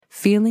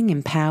feeling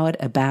empowered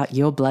about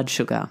your blood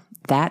sugar.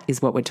 That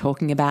is what we're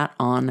talking about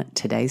on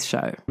today's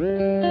show.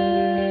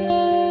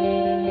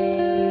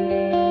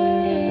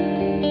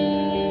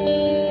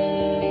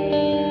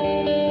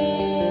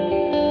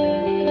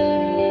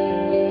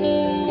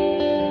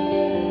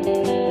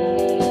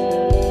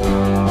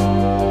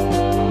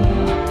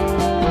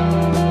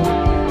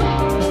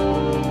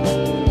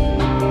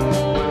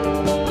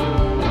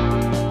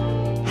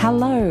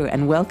 Hello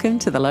and welcome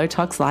to the Low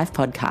Tox Life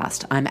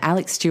podcast. I'm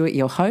Alex Stewart,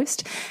 your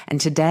host, and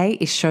today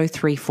is show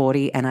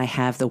 340 and I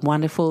have the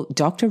wonderful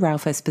Dr.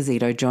 Ralph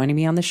Esposito joining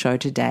me on the show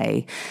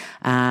today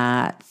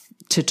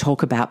to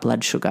talk about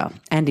blood sugar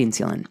and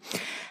insulin.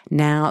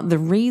 Now, the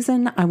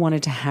reason I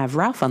wanted to have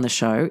Ralph on the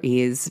show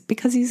is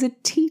because he's a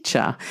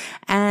teacher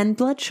and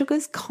blood sugar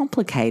is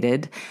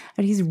complicated,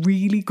 and he's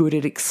really good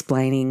at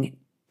explaining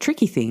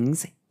tricky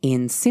things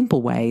in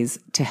simple ways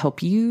to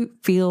help you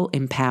feel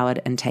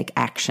empowered and take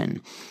action.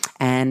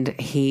 And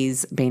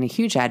he's been a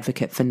huge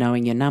advocate for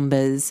knowing your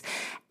numbers.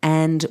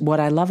 And what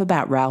I love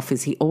about Ralph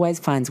is he always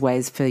finds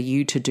ways for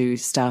you to do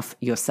stuff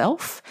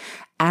yourself,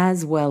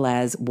 as well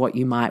as what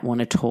you might want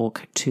to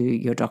talk to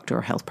your doctor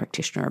or health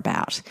practitioner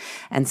about.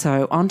 And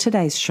so on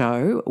today's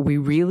show, we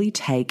really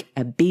take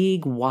a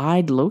big,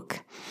 wide look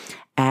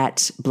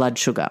at blood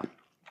sugar,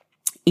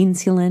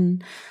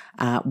 insulin,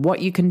 what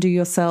you can do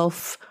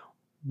yourself,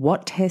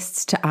 what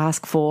tests to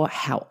ask for,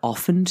 how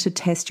often to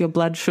test your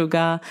blood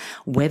sugar,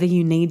 whether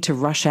you need to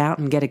rush out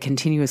and get a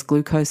continuous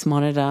glucose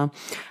monitor,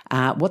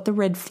 what the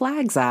red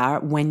flags are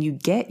when you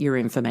get your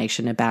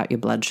information about your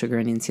blood sugar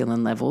and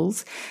insulin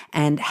levels,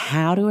 and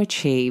how to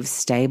achieve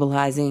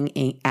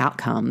stabilizing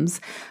outcomes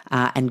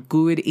and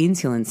good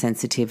insulin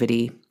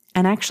sensitivity,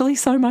 and actually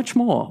so much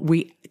more.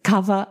 We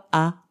cover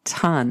a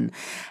ton.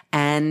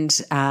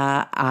 And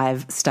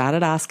I've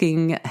started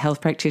asking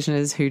health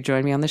practitioners who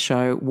join me on the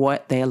show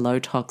what their low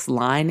tox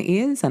line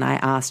is. And I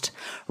asked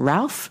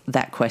Ralph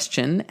that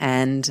question,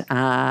 and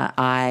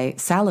I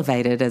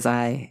salivated as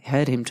I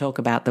heard him talk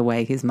about the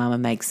way his mama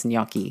makes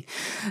gnocchi.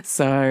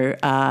 So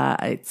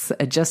it's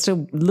just a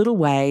little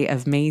way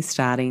of me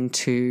starting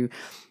to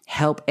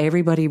help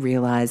everybody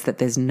realize that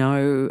there's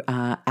no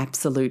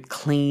absolute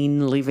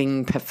clean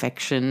living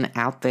perfection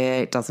out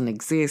there. It doesn't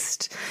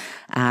exist.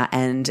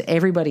 And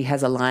everybody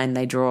has a line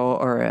they draw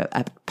or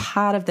a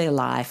part of their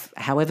life,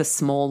 however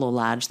small or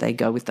large, they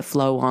go with the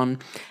flow on.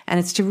 And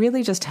it's to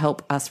really just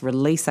help us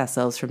release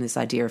ourselves from this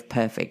idea of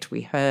perfect.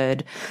 We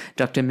heard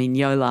Dr.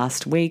 Mignot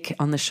last week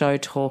on the show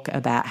talk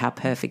about how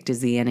perfect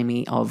is the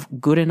enemy of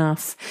good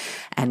enough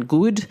and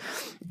good.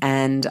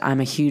 And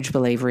I'm a huge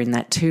believer in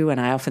that too. And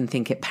I often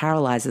think it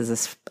paralyzes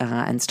us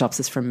and stops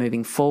us from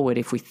moving forward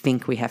if we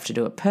think we have to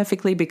do it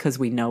perfectly, because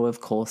we know, of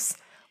course,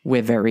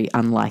 we're very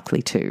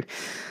unlikely to.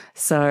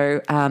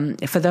 So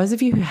for those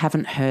of you who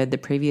haven't heard the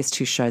previous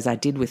two shows I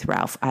did with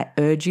Ralph, I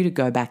urge you to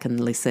go back and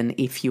listen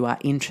if you are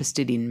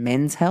interested in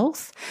men's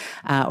health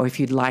or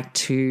if you'd like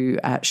to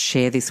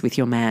share this with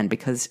your man,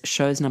 because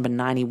shows number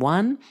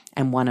 91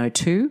 and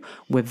 102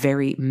 were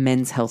very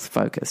men's health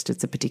focused.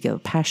 It's a particular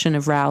passion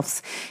of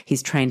Ralph's.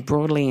 He's trained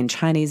broadly in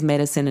Chinese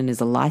medicine and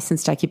is a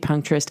licensed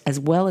acupuncturist, as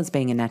well as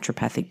being a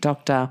naturopathic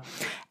doctor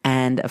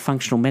and a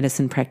functional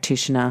medicine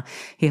practitioner.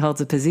 He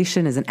holds a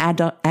position as an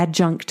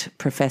adjunct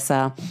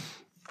professor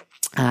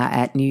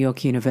at New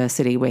York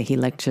University, where he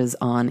lectures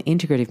on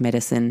integrative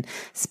medicine,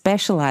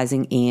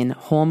 specializing in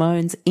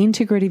hormones,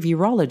 integrative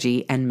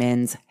urology, and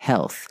men's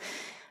health.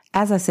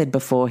 As I said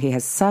before, he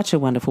has such a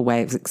wonderful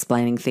way of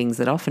explaining things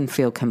that often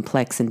feel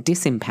complex and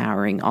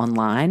disempowering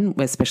online,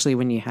 especially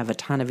when you have a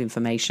ton of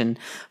information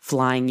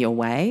flying your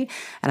way.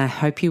 And I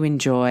hope you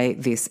enjoy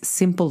this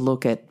simple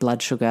look at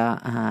blood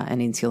sugar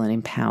and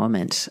insulin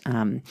empowerment.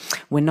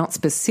 We're not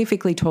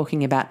specifically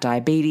talking about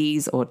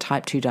diabetes or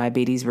type 2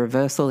 diabetes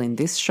reversal in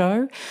this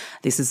show.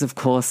 This is, of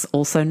course,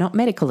 also not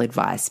medical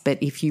advice.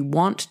 But if you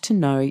want to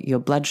know your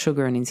blood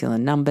sugar and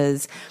insulin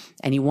numbers,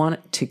 and you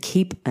want to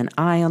keep an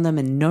eye on them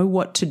and know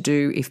what to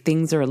do if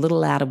things are a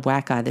little out of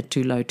whack, either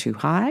too low, too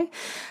high,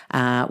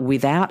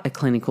 without a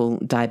clinical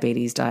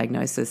diabetes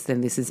diagnosis,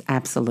 then this is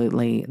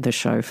absolutely the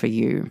show for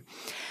you.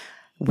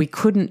 We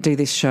couldn't do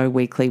this show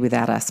weekly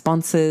without our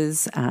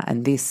sponsors,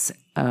 and this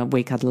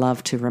week I'd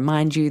love to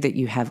remind you that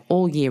you have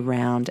all year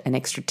round an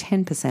extra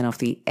 10% off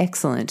the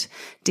excellent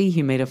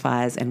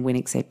dehumidifiers and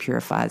Winix air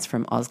purifiers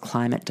from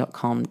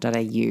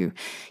ozclimate.com.au.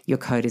 Your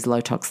code is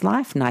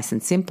LowToxLife, nice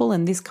and simple,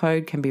 and this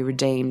code can be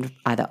redeemed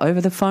either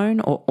over the phone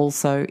or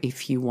also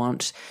if you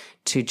want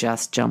to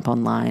just jump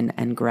online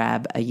and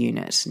grab a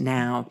unit.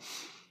 Now,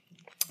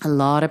 a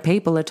lot of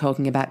people are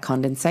talking about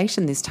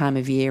condensation this time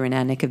of year in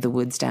our neck of the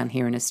woods down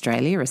here in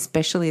Australia,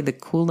 especially the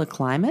cooler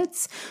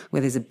climates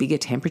where there's a bigger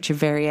temperature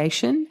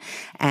variation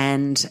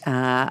and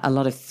a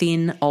lot of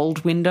thin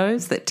old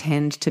windows that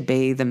tend to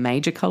be the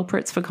major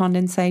culprits for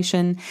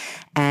condensation.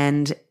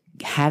 And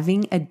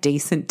having a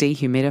decent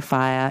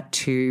dehumidifier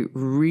to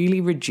really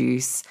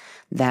reduce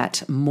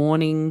that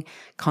morning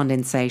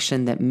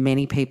condensation that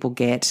many people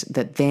get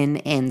that then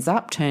ends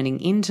up turning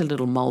into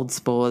little mold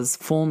spores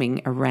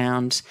forming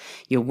around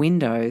your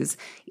windows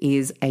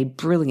is a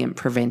brilliant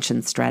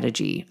prevention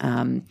strategy.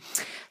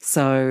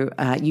 So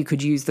you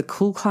could use the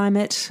cool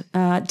climate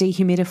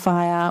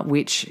dehumidifier,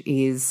 which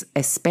is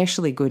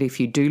especially good if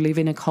you do live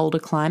in a colder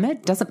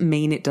climate. Doesn't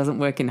mean it doesn't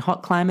work in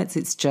hot climates.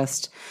 It's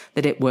just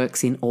that it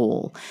works in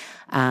all.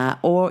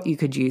 Or you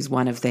could use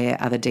one of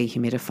their other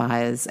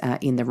dehumidifiers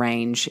in the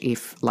range.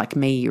 If, like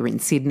me, you're in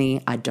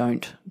Sydney, I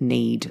don't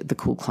need the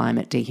cool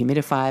climate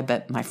dehumidifier,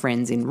 but my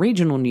friends in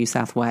regional New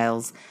South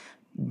Wales,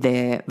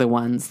 they're the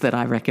ones that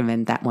I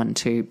recommend that one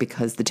to,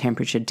 because the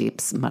temperature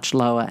dips much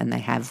lower and they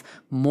have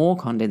more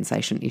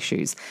condensation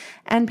issues,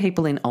 and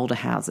people in older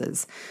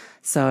houses.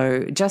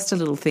 So just a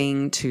little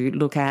thing to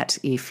look at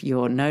if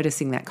you're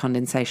noticing that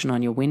condensation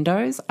on your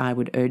windows. I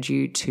would urge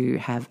you to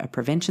have a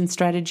prevention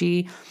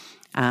strategy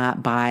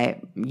by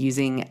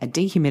using a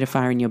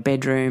dehumidifier in your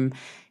bedroom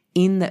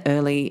in the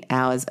early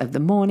hours of the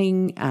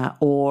morning,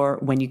 or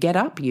when you get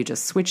up, you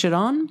just switch it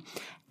on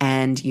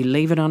and you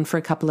leave it on for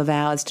a couple of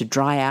hours to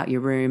dry out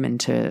your room and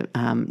to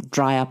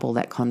dry up all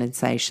that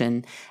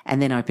condensation,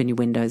 and then open your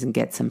windows and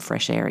get some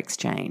fresh air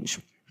exchange.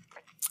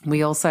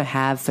 We also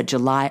have, for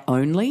July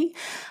only,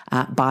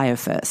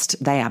 BioFirst.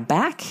 They are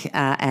back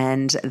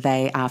and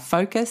they are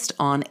focused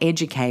on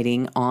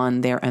educating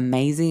on their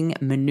amazing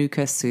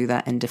Manuka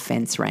Soother and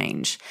Defense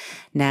range.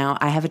 Now,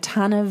 I have a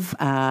ton of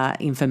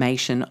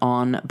information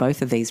on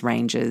both of these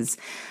ranges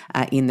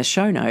in the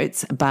show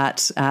notes,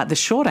 but the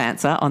short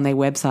answer on their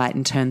website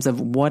in terms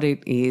of what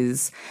it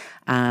is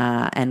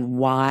and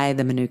why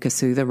the Manuka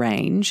Soother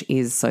range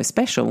is so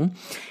special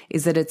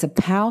is that it's a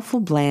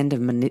powerful blend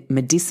of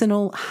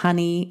medicinal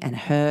honey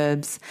and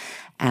herbs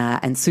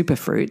and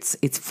superfruits.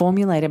 It's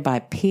formulated by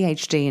a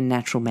PhD in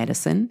natural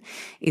medicine.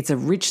 It's a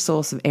rich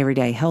source of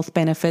everyday health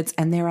benefits,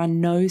 and there are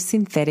no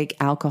synthetic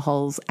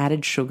alcohols,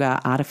 added sugar,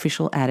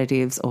 artificial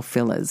additives, or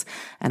fillers.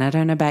 And I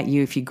don't know about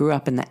you, if you grew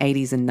up in the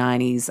 80s and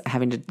 90s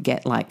having to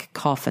get like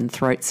cough and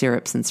throat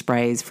syrups and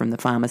sprays from the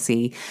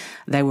pharmacy,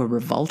 they were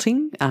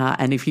revolting.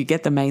 And if you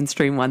get the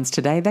mainstream ones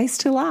today, they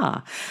still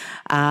are.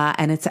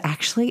 And it's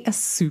actually a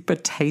super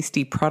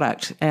tasty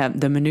product,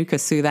 the Manuka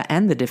Soother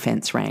and the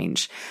Defense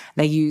range.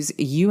 They use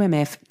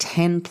UMF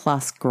 10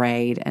 plus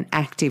grade and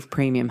active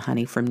premium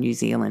honey from New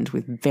Zealand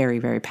with very,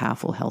 very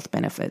powerful health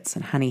benefits.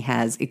 And honey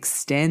has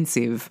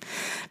extensive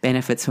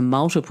benefits for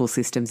multiple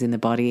systems in the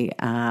body,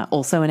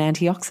 also an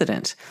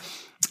antioxidant.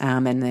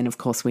 And then, of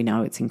course, we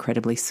know it's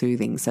incredibly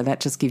soothing. So that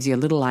just gives you a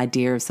little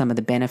idea of some of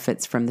the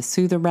benefits from the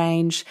Soother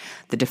range.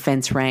 The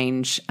Defense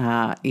range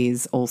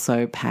is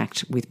also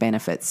packed with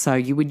benefits. So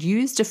you would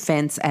use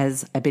Defense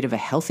as a bit of a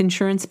health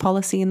insurance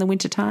policy in the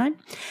wintertime.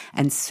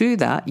 And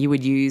Soother you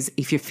would use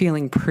if you're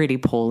feeling pretty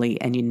poorly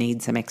and you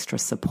need some extra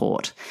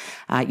support.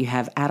 You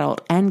have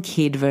adult and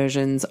kid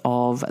versions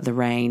of the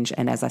range.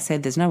 And as I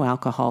said, there's no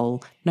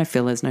alcohol, no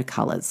fillers, no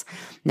colours.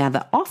 Now,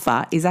 the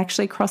offer is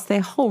actually across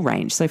their whole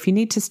range. So if you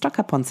need to stock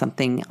up on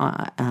something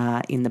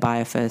in the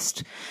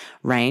BioFirst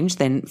range,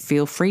 then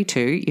feel free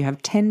to. You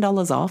have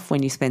 $10 off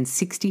when you spend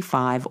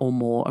 $65 or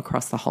more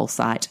across the whole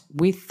site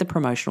with the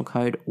promotional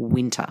code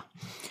WINTER.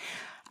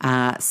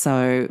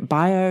 So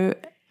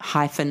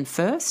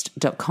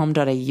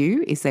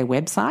bio-first.com.au is their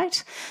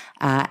website,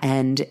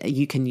 and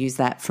you can use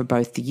that for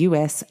both the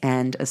US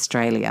and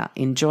Australia.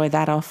 Enjoy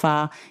that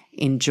offer.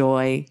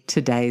 Enjoy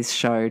today's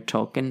show,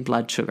 Talking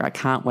Blood Sugar. I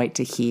can't wait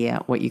to hear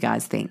what you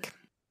guys think.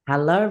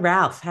 Hello,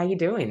 Ralph. How you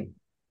doing?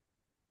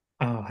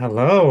 Oh,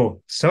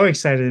 hello. So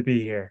excited to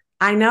be here.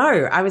 I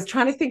know. I was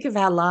trying to think of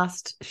our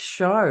last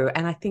show,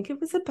 and I think it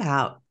was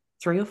about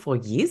 3 or 4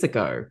 years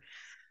ago,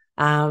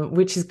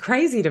 which is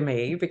crazy to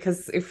me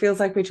because it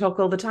feels like we talk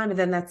all the time, and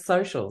then that's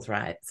socials,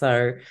 right?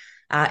 So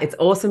it's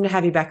awesome to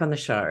have you back on the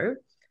show.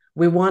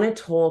 We want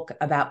to talk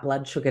about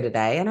blood sugar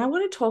today, and I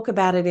want to talk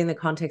about it in the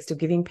context of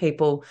giving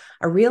people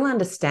a real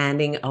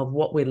understanding of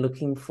what we're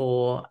looking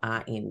for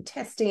in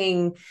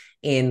testing,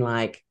 in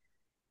like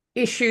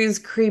issues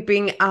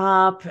creeping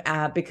up,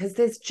 because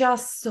there's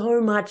just so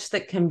much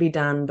that can be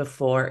done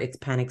before it's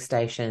panic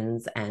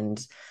stations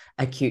and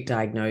acute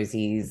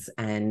diagnoses,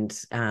 and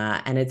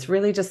it's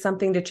really just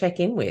something to check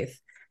in with.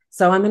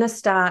 So I'm going to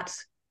start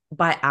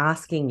by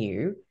asking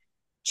you,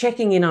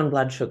 checking in on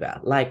blood sugar,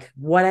 like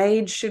what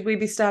age should we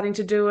be starting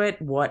to do it?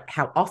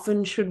 How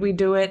often should we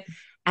do it?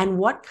 And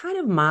what kind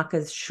of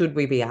markers should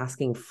we be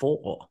asking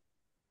for?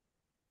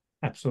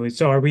 Absolutely.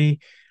 So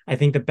I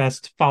think the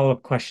best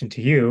follow-up question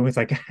to you is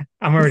like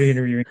I'm already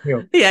interviewing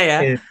you, Yeah,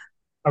 yeah. is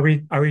are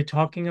we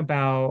talking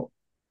about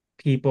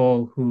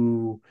people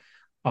who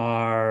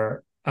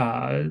are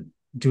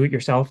do it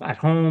yourself at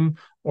home,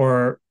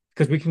 or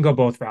because we can go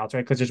both routes,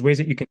 right? Because there's ways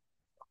that you can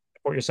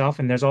support yourself,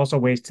 and there's also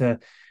ways to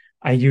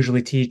I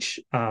usually teach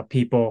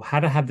people how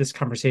to have this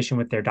conversation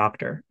with their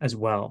doctor as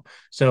well.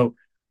 So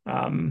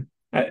um,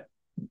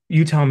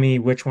 you tell me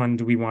which one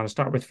do we want to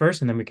start with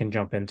first, and then we can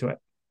jump into it.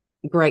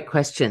 Great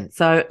question.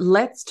 So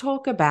let's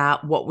talk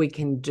about what we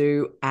can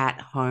do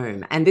at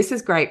home. And this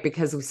is great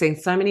because we've seen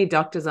so many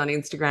doctors on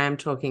Instagram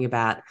talking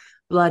about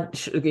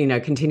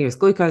continuous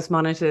glucose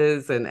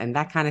monitors and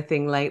that kind of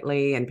thing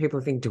lately. And people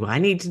think, do I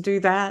need to do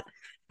that?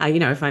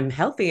 If I'm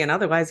healthy and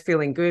otherwise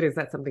feeling good, is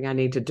that something I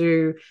need to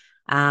do?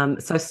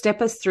 So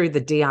step us through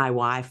the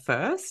DIY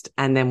first,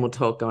 and then we'll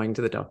talk going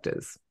to the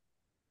doctors.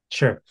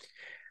 Sure.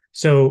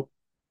 So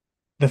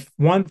the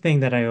one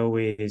thing that I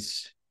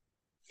always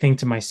think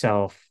to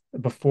myself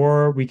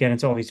before we get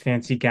into all these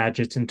fancy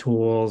gadgets and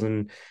tools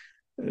and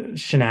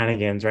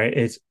shenanigans, right,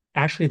 is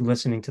actually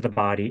listening to the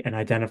body and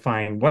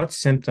identifying what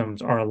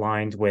symptoms are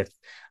aligned with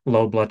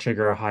low blood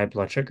sugar or high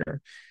blood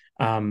sugar.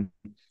 Um,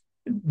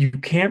 you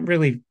can't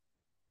really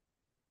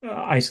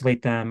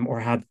isolate them or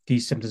have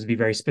these symptoms be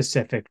very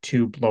specific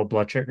to low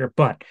blood sugar.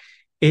 But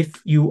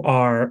if you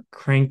are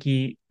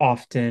cranky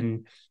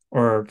often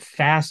or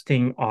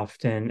fasting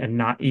often and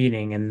not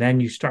eating, and then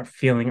you start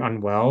feeling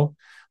unwell,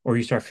 or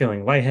you start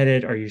feeling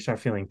lightheaded, or you start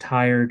feeling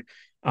tired.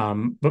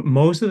 But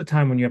most of the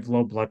time, when you have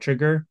low blood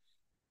sugar,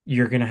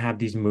 you're going to have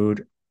these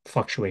mood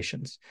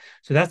fluctuations.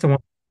 So that's the one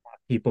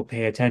people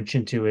pay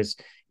attention to is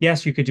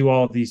yes, you could do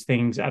all of these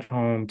things at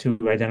home to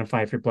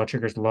identify if your blood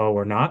sugar is low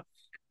or not.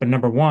 But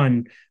number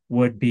one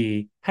would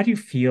be how do you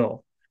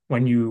feel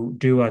when you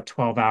do a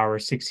 12-hour,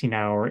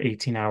 16-hour,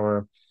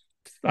 18-hour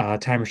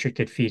time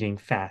restricted feeding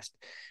fast?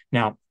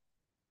 Now,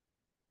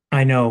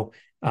 I know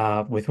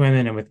with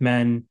women and with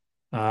men,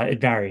 it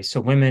varies. So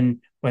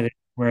women, whether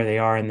where they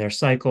are in their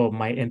cycle,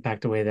 might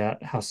impact the way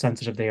that how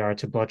sensitive they are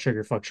to blood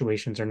sugar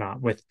fluctuations or not.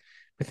 With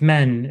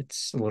men,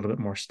 it's a little bit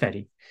more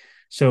steady.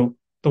 So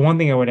the one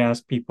thing I would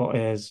ask people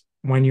is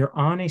when you're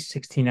on a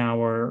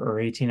 16-hour or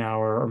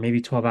 18-hour or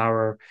maybe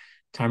 12-hour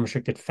time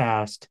restricted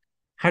fast,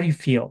 how do you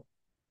feel?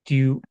 Do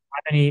you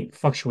have any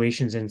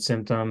fluctuations in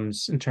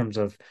symptoms in terms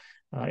of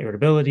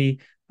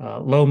irritability,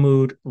 low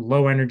mood,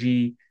 low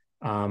energy?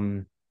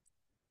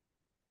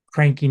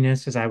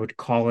 Crankiness, as I would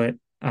call it,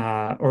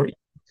 or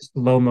just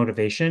low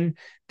motivation,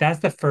 that's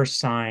the first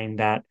sign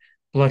that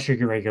blood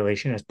sugar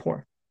regulation is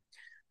poor.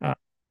 Uh,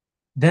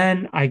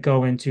 then I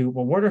go into,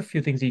 well, what are a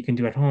few things that you can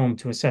do at home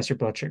to assess your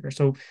blood sugar?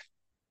 So,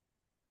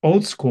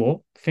 old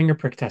school finger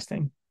prick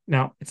testing.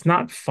 Now, it's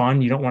not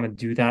fun. You don't want to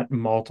do that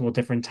multiple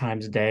different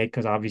times a day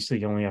because obviously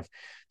you only have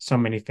so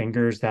many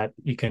fingers that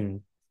you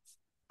can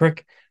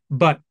prick,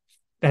 but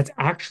that's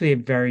actually a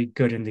very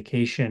good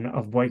indication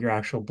of what your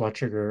actual blood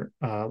sugar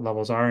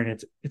levels are,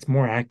 and it's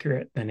more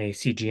accurate than a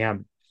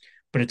CGM.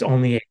 But it's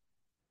only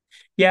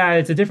yeah,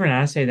 it's a different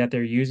assay that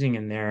they're using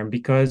in there, and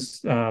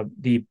because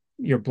the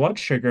your blood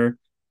sugar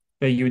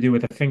that you do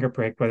with a finger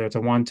prick, whether it's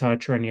a one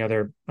touch or any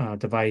other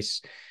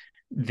device,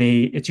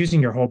 it's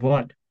using your whole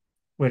blood.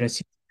 With a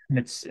CGM,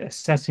 it's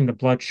assessing the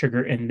blood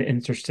sugar in the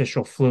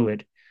interstitial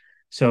fluid.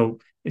 So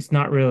it's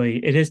not really,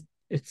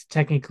 it's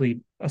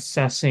technically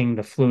assessing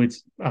the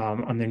fluids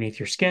underneath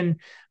your skin,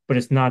 but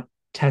it's not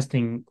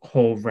testing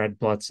whole red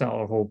blood cell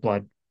or whole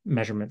blood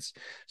measurements.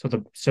 So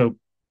the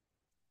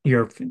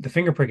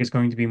finger prick is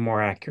going to be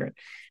more accurate.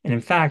 And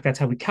in fact, that's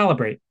how we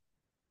calibrate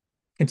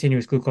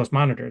continuous glucose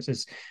monitors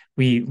is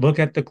we look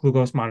at the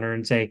glucose monitor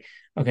and say,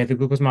 okay, the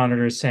glucose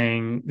monitor is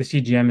saying, the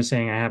CGM is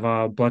saying I have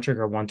a blood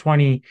sugar of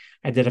 120.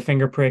 I did a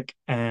finger prick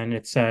and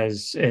it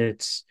says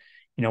it's,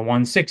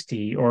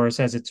 160 or it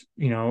says it's,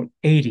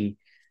 80.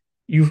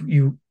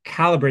 You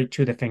calibrate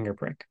to the finger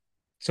prick.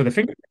 So the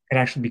finger prick could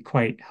actually be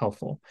quite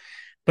helpful.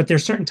 But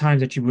there's certain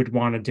times that you would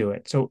want to do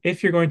it. So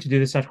if you're going to do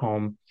this at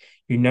home,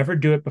 you never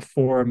do it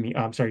before a meal.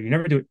 I'm sorry, you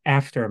never do it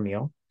after a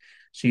meal.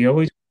 So you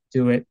always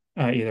do it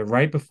either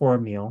right before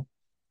a meal.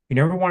 You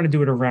never want to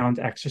do it around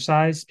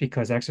exercise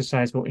because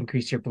exercise will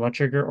increase your blood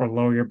sugar or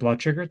lower your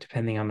blood sugar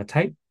depending on the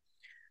type.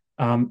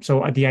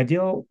 So the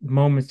ideal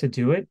moments to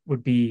do it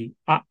would be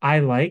I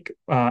like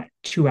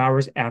 2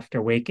 hours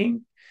after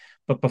waking,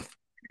 but before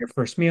your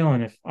first meal,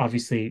 and if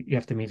obviously you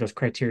have to meet those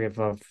criteria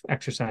of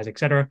exercise,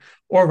 etc.,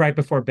 or right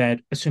before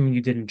bed, assuming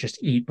you didn't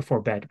just eat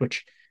before bed,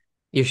 which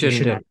You you shouldn't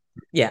should do not, it.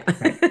 Yeah.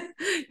 right?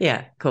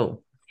 Yeah,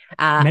 cool.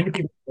 Uh, Many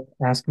people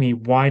ask me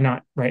why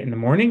not right in the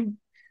morning,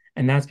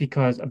 and that's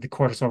because of the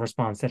cortisol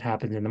response that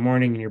happens in the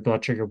morning, and your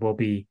blood sugar will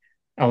be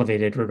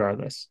elevated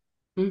regardless.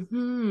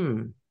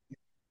 mhm.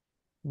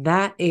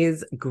 That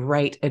is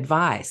great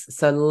advice.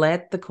 So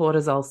let the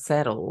cortisol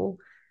settle.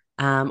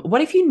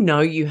 What if you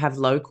know you have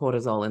low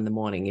cortisol in the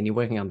morning and you're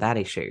working on that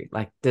issue?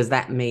 Like, does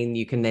that mean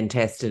you can then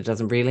test it? It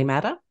doesn't really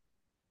matter?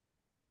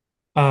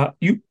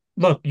 You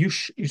look, you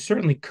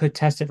certainly could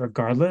test it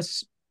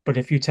regardless, but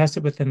if you test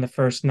it within the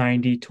first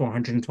 90 to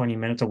 120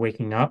 minutes of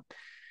waking up,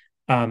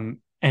 and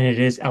it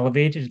is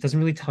elevated, it doesn't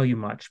really tell you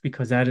much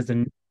because that is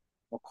a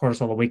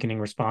cortisol awakening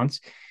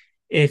response.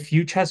 If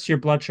you test your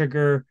blood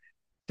sugar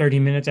 30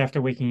 minutes after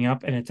waking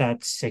up and it's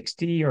at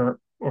 60 or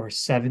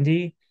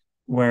 70,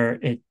 where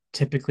it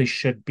typically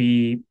should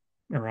be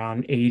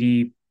around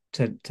 80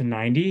 to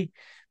 90,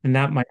 then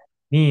that might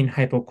mean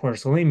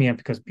hypocortisolemia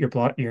because your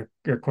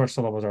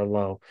cortisol levels are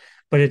low.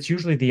 But it's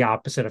usually the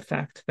opposite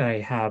effect that I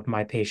have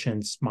my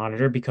patients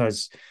monitor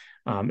because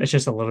it's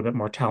just a little bit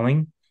more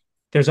telling.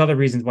 there's other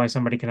reasons why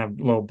somebody can have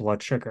low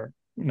blood sugar.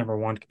 Number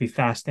one could be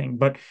fasting,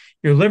 but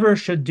your liver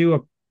should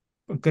do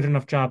a good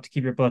enough job to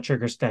keep your blood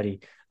sugar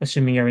steady,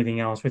 assuming everything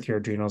else with your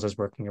adrenals is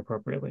working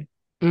appropriately.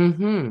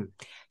 Hmm.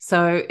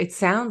 So it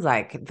sounds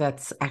like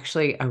that's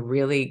actually a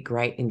really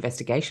great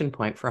investigation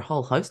point for a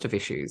whole host of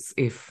issues.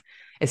 If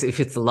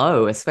it's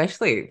low,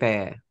 especially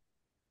there.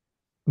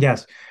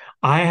 Yes,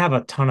 I have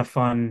a ton of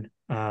fun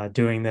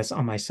doing this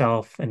on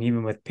myself and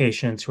even with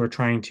patients who are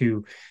trying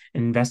to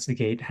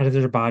investigate how does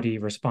their body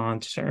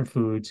respond to certain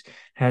foods,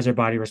 how does their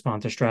body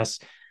respond to stress.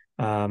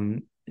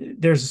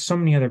 There's so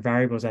many other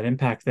variables that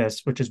impact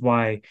this, which is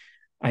why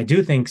I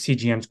do think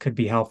CGMs could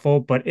be helpful.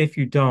 But if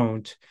you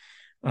don't,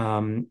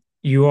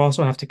 you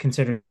also have to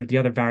consider the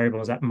other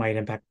variables that might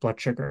impact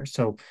blood sugar.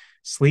 So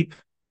sleep,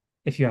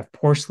 if you have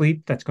poor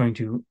sleep, that's going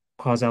to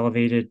cause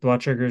elevated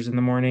blood sugars in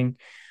the morning.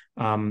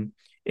 Um,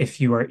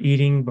 if you are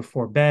eating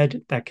before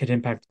bed, that could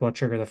impact blood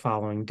sugar the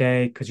following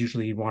day because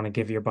usually you want to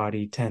give your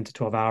body 10 to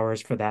 12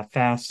 hours for that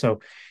fast. So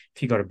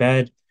if you go to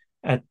bed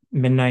at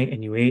midnight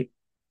and you ate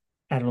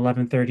at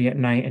 11:30 at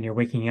night and you're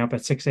waking up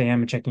at 6 a.m.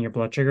 and checking your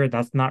blood sugar,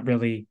 that's not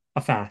really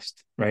a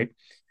fast, right?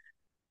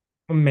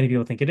 Many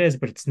people think it is,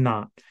 but it's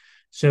not.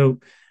 So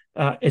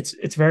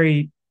it's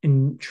very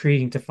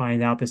intriguing to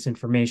find out this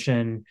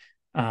information.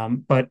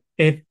 But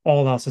if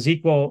all else is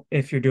equal,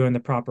 if you're doing the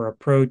proper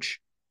approach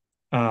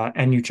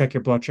and you check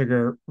your blood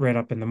sugar right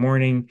up in the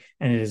morning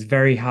and it is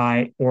very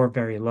high or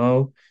very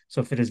low.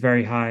 So if it is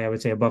very high, I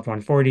would say above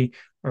 140,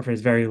 or if it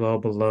is very low,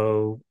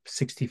 below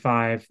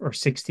 65 or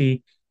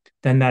 60,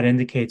 then that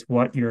indicates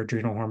what your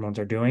adrenal hormones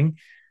are doing.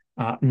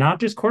 Not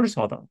just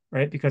cortisol, though,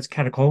 right? Because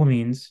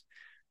catecholamines,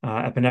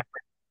 epinephrine,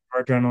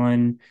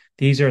 adrenaline,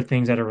 these are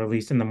things that are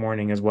released in the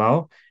morning as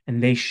well,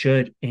 and they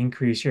should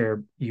increase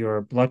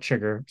your blood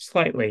sugar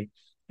slightly.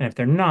 And if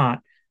they're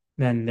not,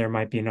 then there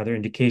might be another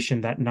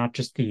indication that not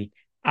just the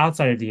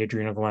outside of the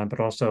adrenal gland, but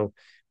also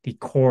the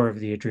core of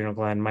the adrenal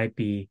gland might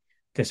be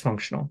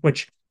dysfunctional,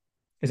 which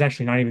is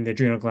actually not even the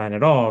adrenal gland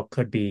at all,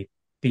 could be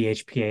the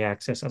HPA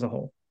axis as a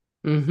whole.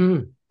 Hmm.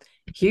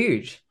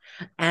 Huge.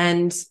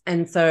 And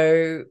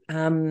so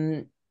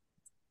the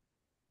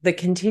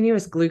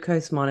continuous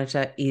glucose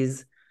monitor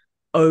is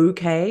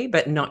okay,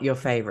 but not your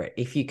favorite.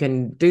 If you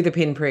can do the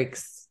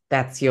pinpricks,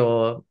 that's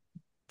your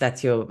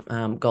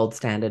gold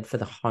standard for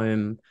the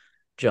home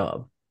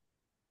job.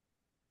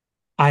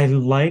 I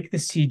like the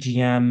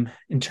CGM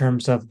in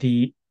terms of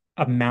the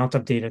amount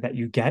of data that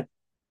you get,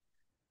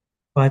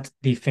 but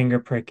the finger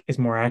prick is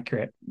more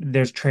accurate.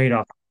 There's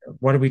trade-off.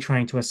 What are we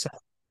trying to assess?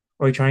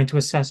 Are we trying to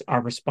assess our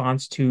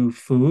response to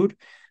food?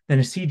 Then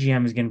a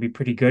CGM is going to be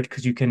pretty good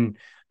because you can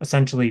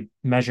essentially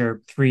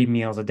measure 3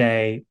 meals a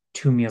day,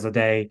 2 meals a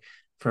day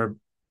for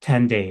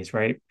 10 days,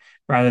 right?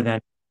 Rather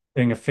than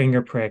doing a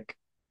finger prick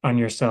on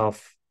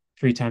yourself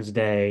 3 times a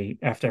day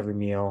after every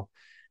meal.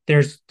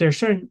 There's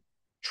certain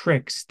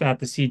tricks that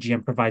the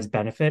CGM provides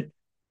benefit.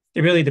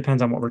 It really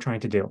depends on what we're trying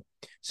to do.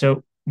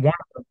 So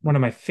one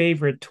of my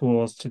favorite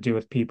tools to do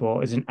with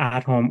people is an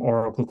at-home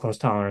oral glucose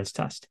tolerance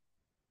test.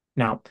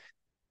 Now,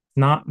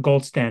 not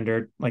gold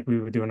standard like we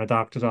would do in a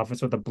doctor's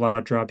office with a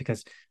blood draw,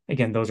 because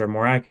again, those are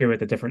more accurate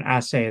with a different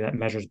assay that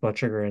measures blood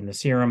sugar in the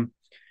serum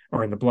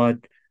or in the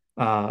blood.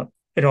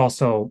 It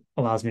also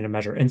allows me to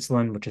measure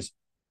insulin, which is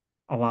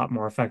a lot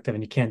more effective,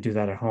 and you can't do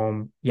that at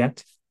home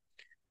yet.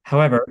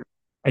 However,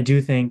 I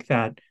do think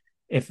that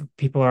if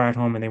people are at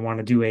home and they want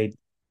to do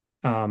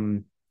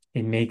um,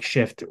 a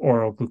makeshift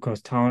oral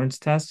glucose tolerance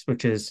test,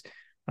 which is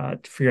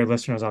for your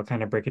listeners, I'll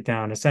kind of break it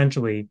down.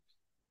 Essentially,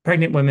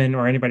 pregnant women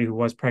or anybody who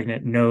was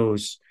pregnant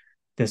knows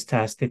this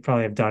test. They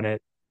probably have done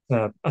it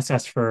to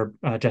assess for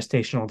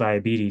gestational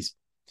diabetes.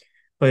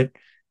 But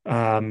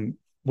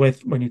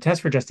with when you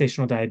test for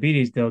gestational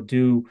diabetes, they'll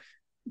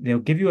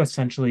give you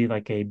essentially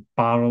like a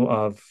bottle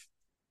of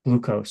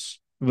glucose,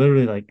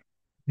 literally like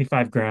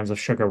 25 grams of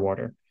sugar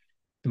water,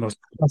 the most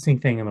disgusting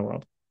thing in the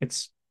world.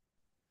 It's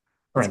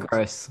It's horrendous.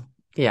 gross.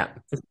 Yeah.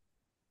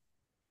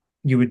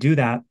 You would do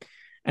that,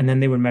 and then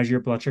they would measure your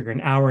blood sugar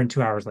an hour and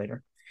 2 hours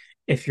later.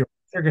 If your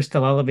sugar is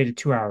still elevated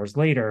 2 hours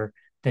later,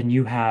 then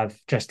you have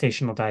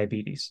gestational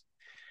diabetes.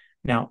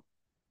 Now,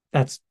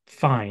 that's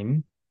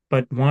fine,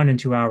 but 1 and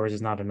 2 hours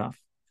is not enough.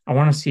 I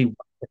want to see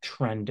what the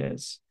trend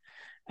is.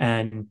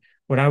 And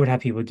what I would have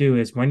people do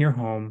is when you're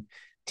home,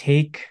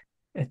 take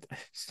it.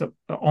 So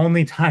the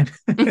only time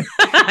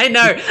I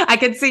know. I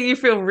can see you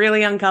feel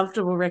really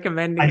uncomfortable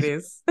recommending I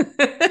this.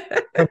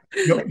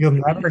 you'll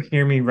never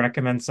hear me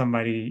recommend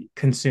somebody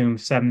consume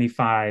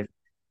 75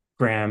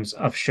 grams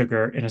of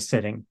sugar in a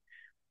sitting.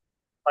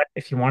 But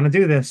if you want to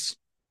do this,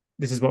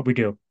 this is what we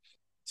do.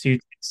 So you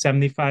take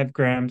 75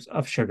 grams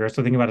of sugar.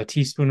 So think about a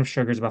teaspoon of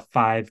sugar is about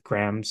 5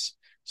 grams.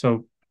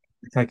 So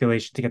the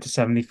calculation to get to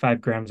 75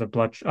 grams of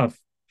blood of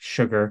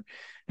sugar.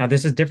 Now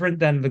this is different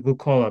than the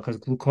glucola because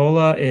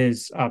glucola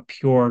is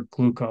pure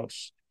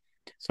glucose.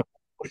 So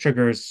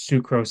sugar is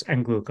sucrose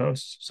and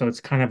glucose. So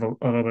it's kind of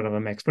a little bit of a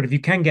mix. But if you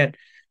can get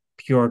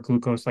pure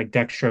glucose like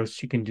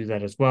dextrose, you can do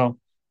that as well.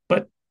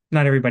 But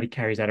not everybody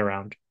carries that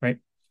around, right?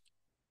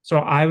 So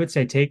I would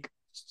say take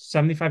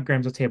 75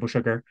 grams of table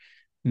sugar,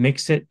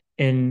 mix it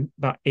in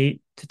about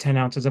 8 to 10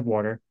 ounces of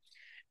water,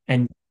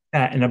 and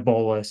that in a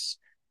bolus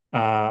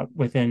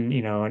within,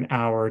 an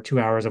hour, 2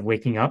 hours of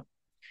waking up.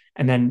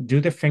 And then do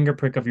the finger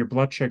prick of your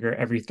blood sugar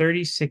every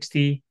 30,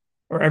 60,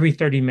 or every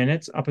 30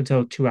 minutes up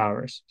until 2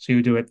 hours. So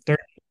you do it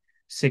 30,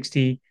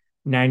 60,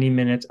 90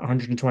 minutes,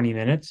 120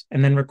 minutes,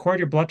 and then record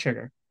your blood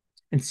sugar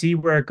and see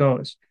where it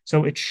goes.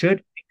 So it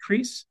should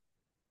increase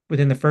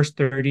within the first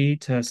 30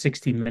 to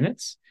 60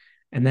 minutes.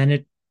 And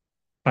then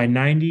by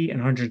 90 and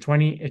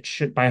 120,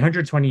 by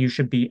 120, you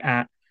should be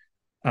at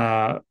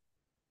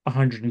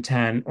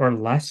 110 or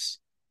less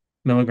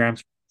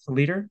milligrams per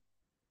liter.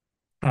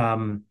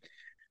 Um,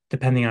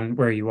 Depending on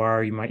where you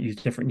are, you might use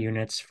different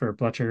units for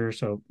blood sugar.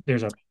 So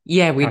there's a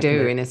Yeah, we do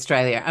calculator. in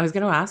Australia. I was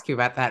going to ask you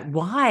about that.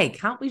 Why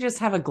can't we just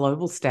have a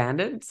global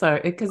standard?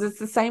 So, because it's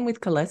the same with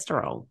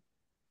cholesterol.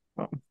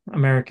 Well,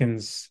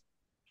 Americans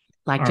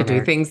Like are to do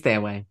American. things their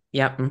way.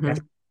 Yep. Yes.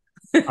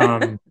 Mm-hmm.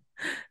 Um,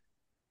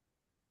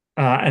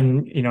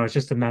 and it's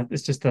just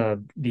it's just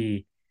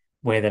the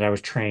way that I was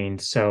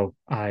trained. So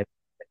I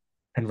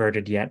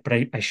converted yet, but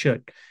I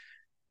should.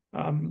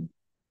 Um,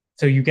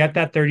 so you get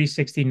that 30,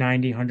 60,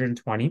 90,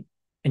 120,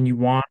 and you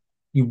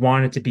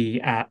want it to be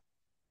at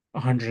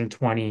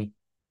 120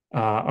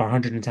 or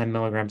 110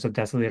 milligrams of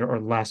deciliter or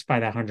less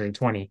by that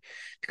 120,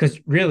 because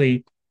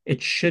really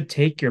it should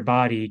take your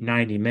body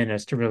 90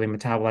 minutes to really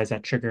metabolize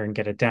that sugar and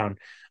get it down,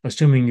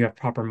 assuming you have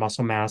proper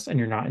muscle mass and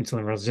you're not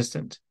insulin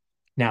resistant.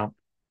 Now,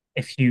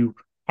 if you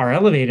are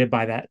elevated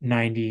by that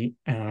 90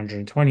 and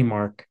 120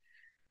 mark,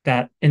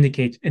 that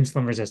indicates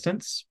insulin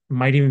resistance,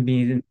 might even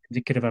be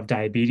indicative of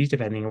diabetes,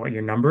 depending on what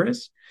your number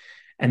is.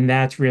 And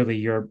that's really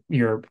your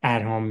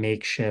at-home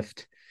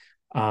makeshift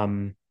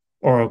um,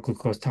 oral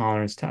glucose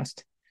tolerance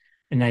test.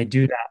 And I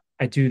do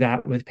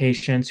that with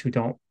patients who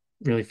don't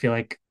really feel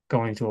like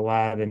going to a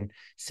lab and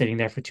sitting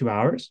there for 2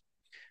 hours.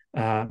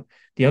 Uh,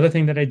 the other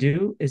thing that I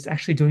do is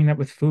actually doing that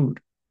with food.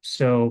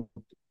 So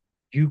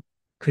you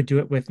could do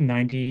it with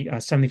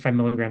 75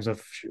 milligrams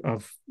of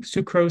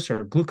sucrose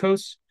or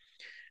glucose,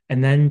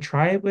 and then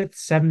try it with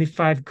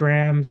 75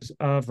 grams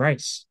of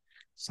rice.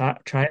 So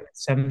try it with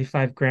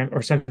 75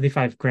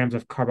 grams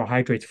of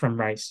carbohydrates from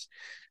rice.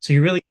 So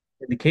you really get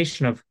an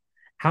indication of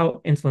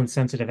how insulin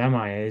sensitive am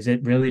I? Is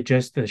it really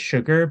just the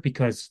sugar?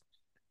 Because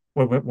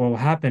what will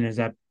happen is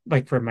that,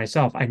 like for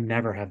myself, I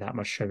never have that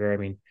much sugar. I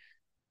mean,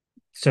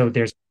 so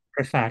there's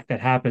a fact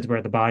that happens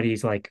where the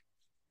body's like,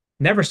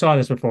 never saw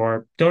this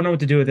before, don't know what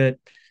to do with it.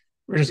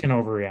 We're just going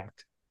to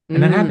overreact.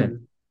 And that happened.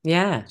 Mm,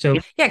 yeah. So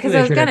Yeah, because really I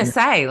a was good going to idea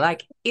say,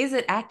 like, is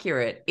it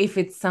accurate if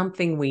it's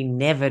something we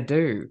never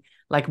do?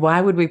 Like, why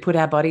would we put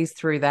our bodies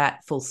through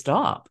that full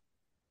stop?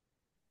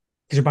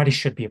 because your body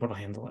should be able to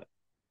handle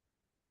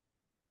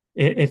it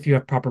if you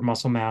have proper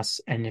muscle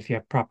mass and if you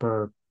have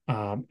proper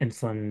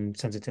insulin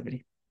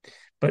sensitivity.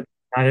 But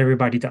not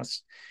everybody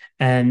does.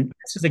 And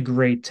this is a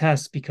great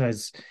test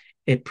because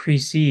it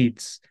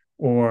precedes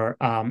or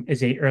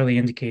is a early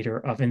indicator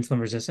of insulin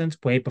resistance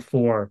way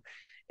before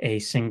a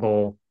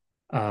single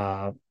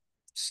uh,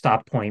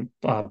 stop point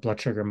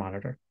blood sugar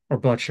monitor or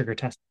blood sugar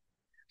test.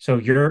 So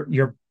your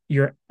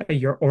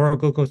oral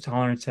glucose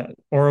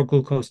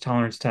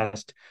tolerance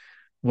test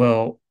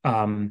will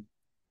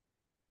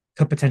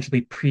could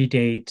potentially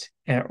predate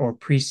or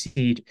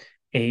precede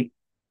a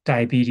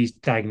diabetes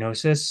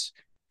diagnosis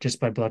just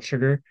by blood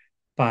sugar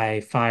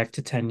by 5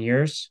 to 10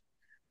 years,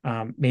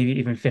 maybe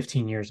even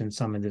 15 years in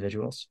some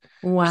individuals.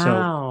 So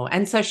Wow.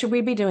 And so should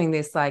we be doing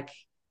this like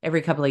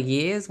every couple of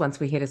years once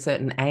we hit a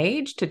certain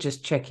age to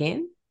just check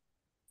in?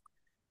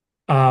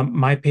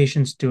 my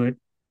patients do it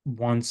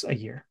once a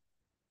year.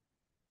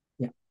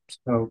 Yeah.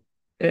 So,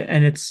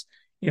 and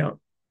you know,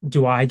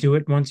 do I do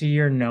it once a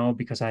year? No,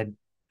 because I'm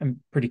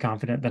pretty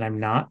confident that I'm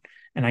not.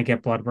 And I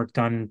get blood work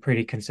done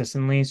pretty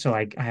consistently. So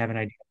I have an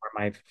idea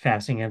where my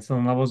fasting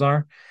insulin levels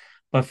are.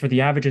 But for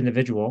the average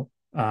individual,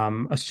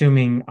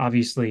 assuming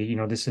obviously,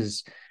 this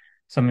is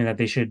something that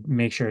they should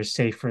make sure is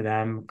safe for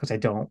them, because I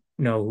don't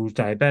know who's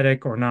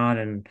diabetic or not,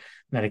 and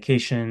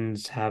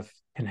medications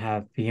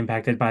can be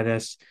impacted by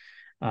this.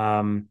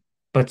 Um,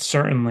 but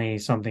certainly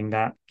something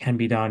that can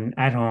be done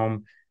at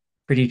home,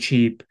 pretty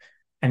cheap,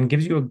 and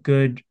gives you a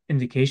good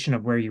indication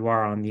of where you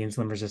are on the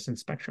insulin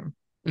resistance spectrum.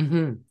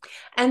 Mm-hmm.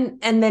 And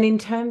then in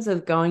terms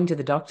of going to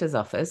the doctor's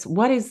office,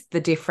 what is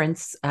the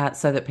difference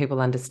so that people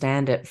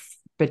understand it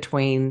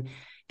between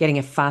getting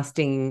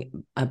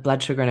a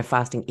blood sugar and a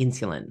fasting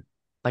insulin?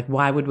 Like,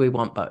 why would we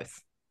want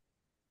both?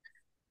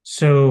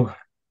 So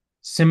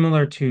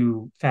similar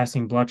to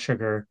fasting blood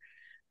sugar,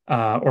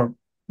 or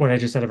what I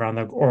just said around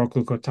the oral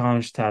glucose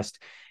tolerance test,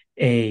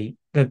 the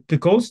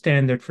gold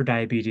standard for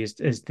diabetes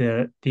is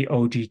the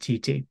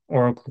OGTT,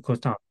 oral glucose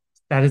tolerance.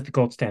 That is the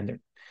gold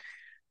standard.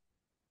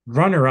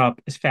 Runner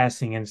up is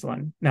fasting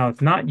insulin. Now,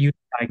 it's not used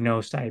to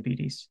diagnose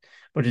diabetes,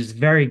 but it's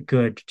very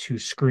good to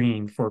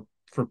screen for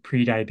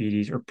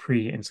pre-diabetes or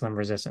pre-insulin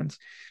resistance.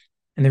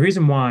 And the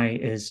reason why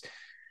is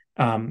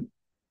um,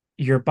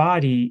 your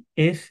body,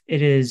 if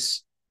it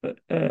is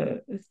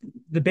the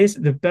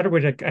better way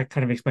to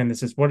kind of explain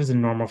this is what is the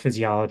normal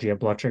physiology of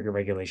blood sugar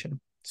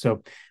regulation.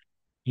 So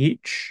we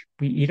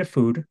eat a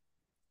food,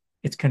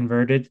 it's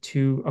converted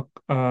to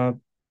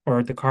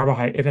or the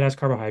carbohydrate, if it has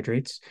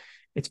carbohydrates,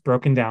 it's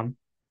broken down.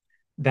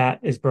 That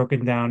is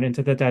broken down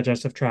into the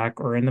digestive tract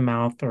or in the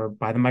mouth or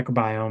by the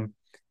microbiome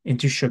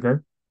into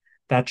sugar.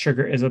 That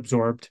sugar is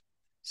absorbed,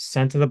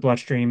 sent to the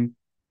bloodstream,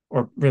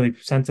 or really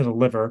sent to the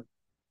liver.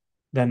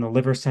 Then the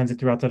liver sends it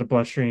throughout to the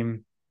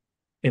bloodstream.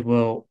 It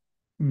will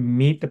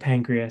meet the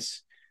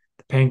pancreas.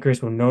 The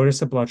pancreas will notice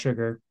the blood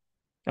sugar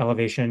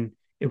elevation.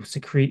 It will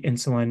secrete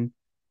insulin,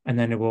 and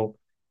then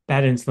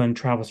that insulin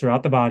travels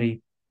throughout the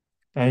body.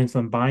 That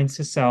insulin binds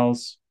to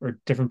cells or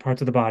different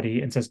parts of the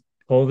body and says,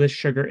 pull this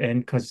sugar in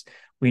because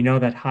we know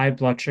that high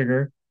blood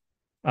sugar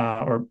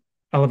or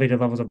elevated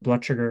levels of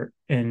blood sugar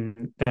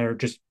in that are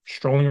just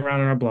strolling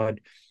around in our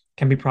blood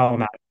can be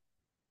problematic.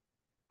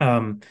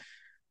 Um,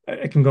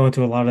 I can go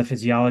into a lot of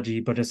physiology,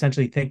 but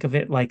essentially think of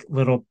it like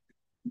little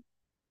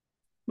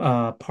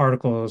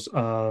particles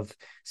of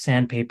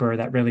sandpaper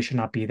that really should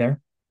not be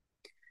there.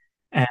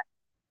 And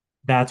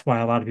that's why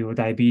a lot of people with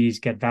diabetes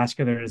get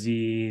vascular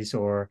disease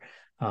or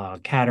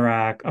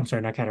cataract. I'm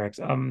sorry, not cataracts.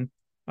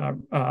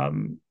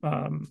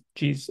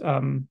 Geez,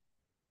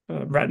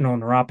 retinal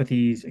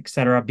neuropathies, et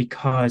cetera,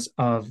 because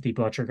of the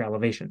blood sugar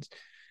elevations.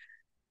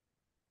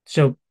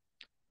 So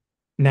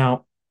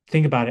now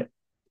think about it.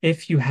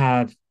 If you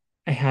have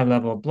a high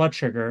level of blood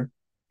sugar,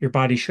 your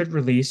body should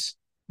release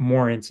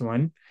more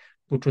insulin,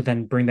 which would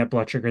then bring that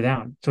blood sugar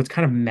down. So it's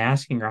kind of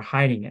masking or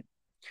hiding it.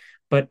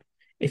 But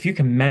if you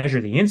can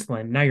measure the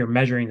insulin, now you're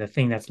measuring the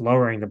thing that's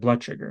lowering the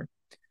blood sugar.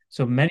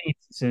 So many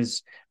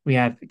instances, we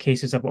have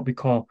cases of what we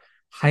call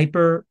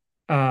hyper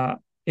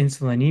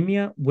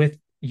insulinemia with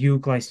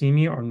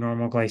euglycemia or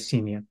normal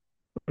glycemia,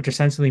 which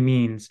essentially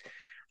means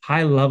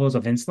high levels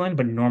of insulin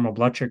but normal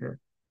blood sugar.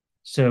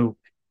 So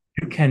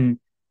you can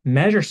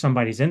measure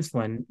somebody's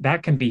insulin,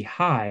 that can be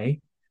high,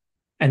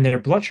 and their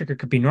blood sugar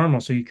could be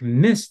normal. So you can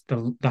miss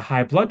the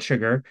high blood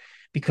sugar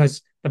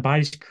because the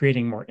body's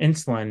creating more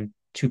insulin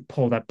to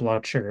pull that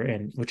blood sugar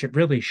in, which it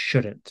really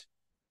shouldn't.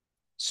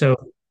 So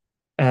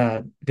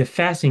the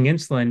fasting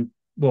insulin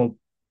will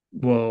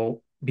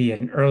be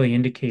an early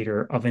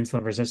indicator of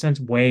insulin resistance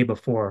way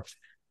before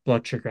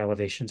blood sugar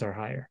elevations are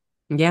higher.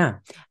 Yeah.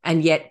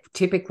 And yet,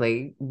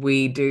 typically,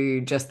 we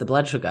do just the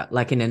blood sugar,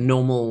 like in a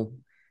normal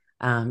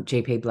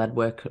GP blood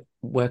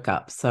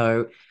workup.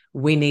 So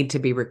we need to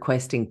be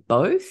requesting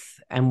both.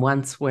 And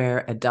once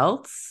we're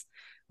adults,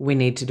 we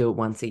need to do it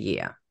once a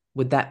year.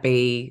 Would that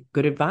be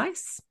good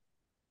advice?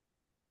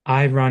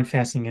 I run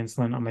fasting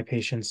insulin on my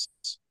patients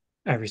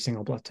every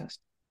single blood test.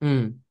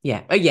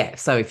 Yeah. Oh, yeah.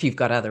 So if you've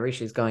got other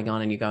issues going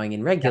on and you're going in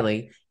Yeah,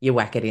 regularly, you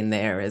whack it in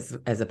there as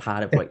a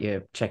part of what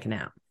you're checking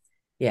out.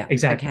 Yeah.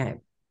 exactly. Okay.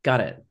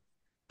 Got it.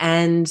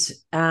 And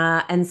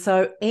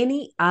so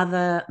any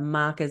other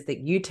markers that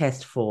you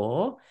test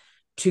for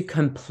to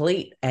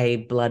complete a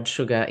blood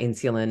sugar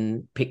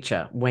insulin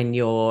picture when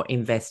you're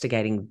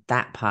investigating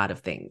that part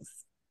of things?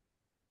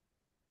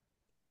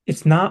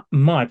 It's not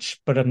much,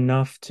 but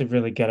enough to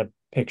really get a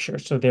picture.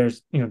 So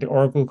there's, the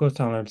oral glucose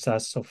tolerance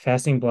test, so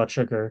fasting blood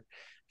sugar,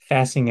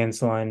 fasting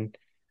insulin.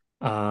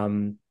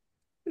 Um,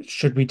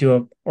 should we do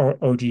a or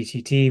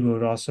OGTT? We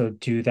would also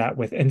do that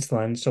with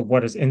insulin. So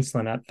what is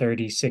insulin at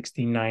 30,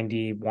 60,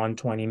 90,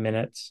 120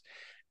 minutes?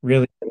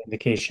 Really good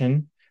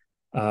indication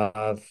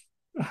of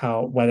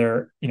how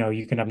whether,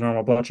 you can have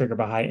normal blood sugar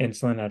but high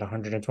insulin at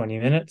 120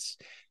 minutes.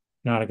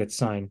 Not a good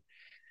sign.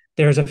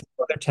 There's a few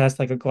other tests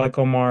like a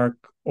glycomark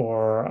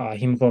or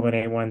hemoglobin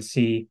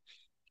A1C.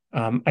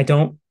 I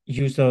don't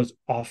use those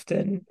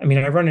often. I mean,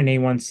 I run an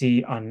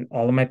A1C on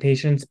all of my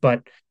patients,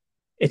 but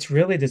it's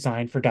really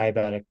designed for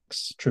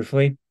diabetics,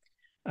 truthfully.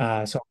 So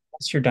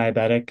unless you're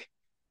diabetic,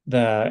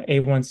 the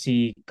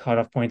A1C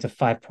cutoff points of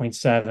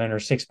 5.7 or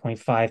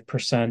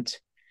 6.5%.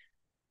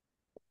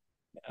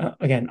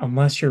 Again,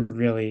 unless you're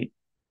really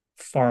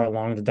far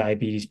along the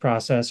diabetes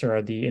process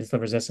or the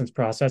insulin resistance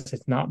process,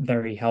 it's not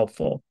very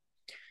helpful.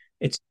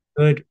 It's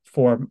good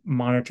for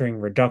monitoring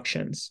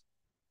reductions.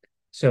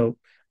 So,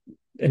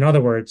 in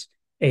other words,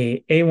 a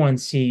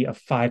A1C of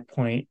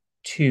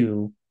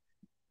 5.2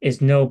 is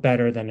no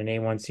better than an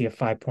A1C of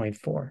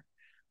 5.4,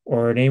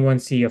 or an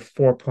A1C of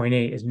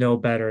 4.8 is no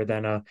better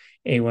than a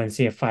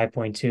A1C of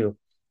 5.2.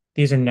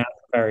 These are natural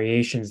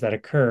variations that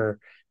occur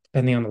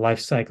depending on the life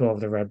cycle of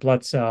the red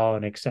blood cell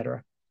and et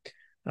cetera.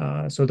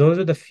 So those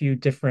are the few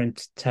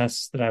different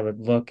tests that I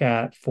would look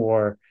at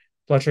for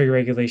blood sugar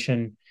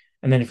regulation.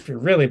 And then if you're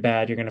really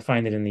bad, you're going to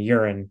find it in the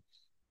urine,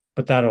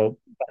 but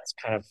that's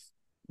kind of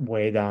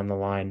way down the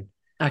line.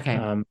 Okay.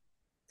 Um,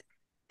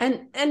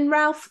 And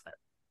Ralph,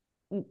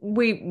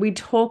 we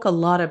talk a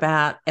lot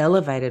about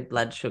elevated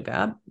blood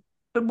sugar,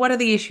 but what are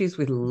the issues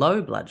with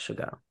low blood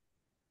sugar?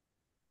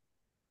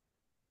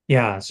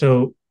 yeah,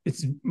 so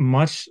it's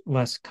much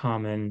less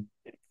common,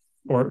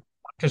 or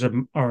doctors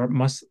are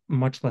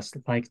much less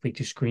likely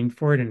to screen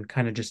for it and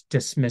kind of just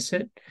dismiss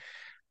it.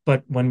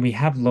 But when we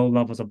have low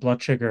levels of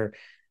blood sugar,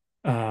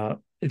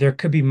 there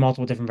could be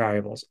multiple different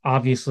variables.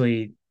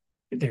 Obviously,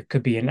 there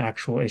could be an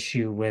actual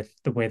issue with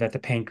the way that the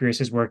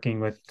pancreas is working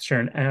with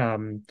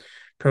certain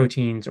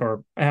proteins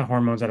or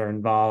hormones that are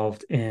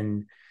involved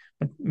in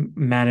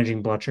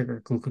managing blood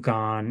sugar,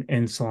 glucagon,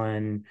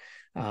 insulin,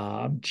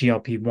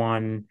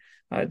 GLP-1.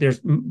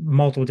 There's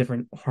multiple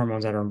different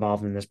hormones that are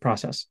involved in this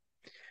process.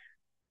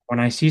 When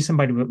I see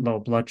somebody with low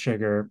blood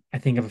sugar, I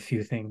think of a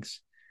few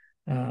things.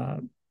 Uh,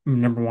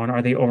 Number one,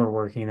 are they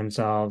overworking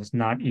themselves,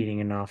 not eating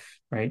enough,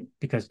 right?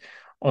 Because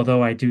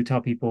although I do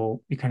tell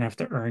people you kind of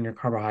have to earn your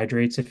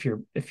carbohydrates if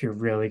you're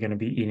really going to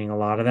be eating a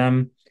lot of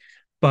them,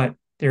 but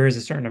there is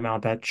a certain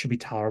amount that should be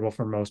tolerable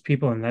for most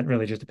people, and that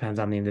really just depends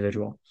on the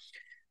individual.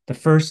 The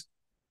first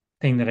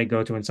thing that I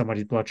go to when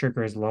somebody's blood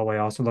sugar is low, I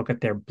also look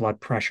at their blood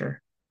pressure,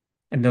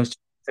 and those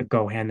two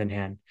go hand in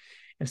hand.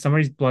 If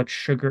somebody's blood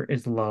sugar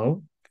is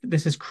low,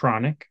 this is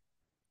chronic.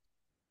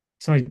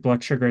 Somebody's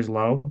blood sugar is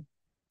low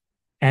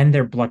and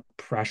their blood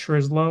pressure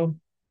is low.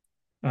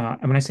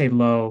 And when I say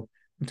low,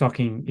 I'm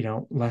talking,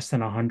 less than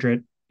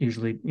 100.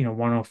 Usually,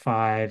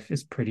 105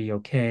 is pretty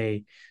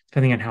okay,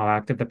 depending on how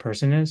active the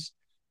person is.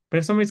 But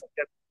if somebody's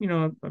like,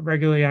 a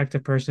regularly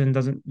active person,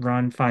 doesn't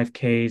run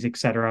 5Ks,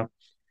 etc.,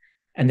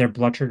 and their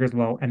blood sugar is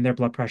low and their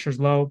blood pressure is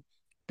low,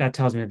 that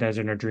tells me that there's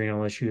an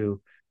adrenal issue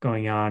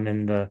going on.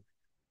 And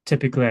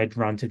typically I'd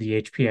run to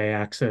the HPA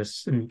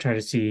axis and try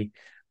to see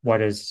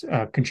what is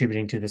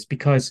contributing to this,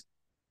 because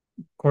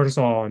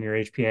cortisol and your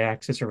HPA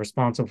axis are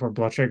responsible for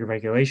blood sugar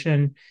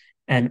regulation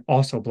and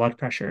also blood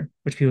pressure,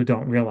 which people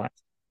don't realize.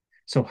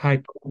 So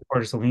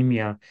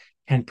hypercortisolemia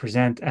can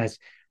present as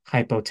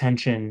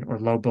hypotension or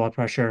low blood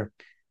pressure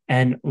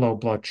and low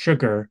blood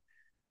sugar,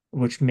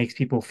 which makes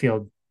people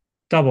feel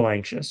double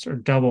anxious or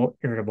double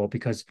irritable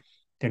because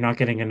they're not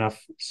getting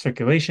enough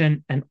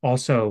circulation and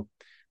also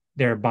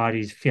their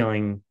body's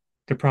feeling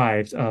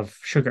deprived of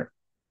sugar.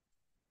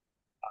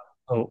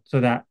 So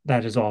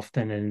that is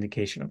often an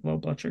indication of low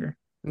blood sugar.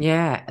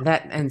 Yeah,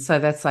 and so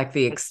that's like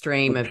the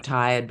extreme of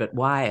tired but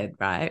wired,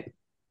 right?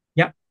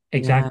 Yep,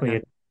 exactly. Yeah,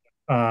 It's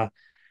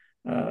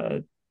uh, uh,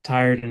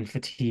 tired and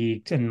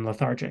fatigued and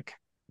lethargic.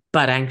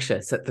 but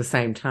anxious at the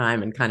same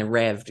time and kind of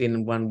revved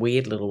in one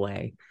weird little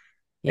way.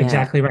 Yeah,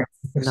 Exactly right.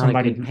 For not a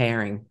somebody good who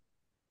pairing.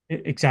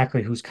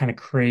 exactly who's kind of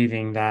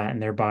craving that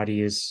and their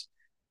body is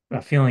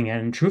feeling it.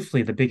 And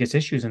truthfully, the biggest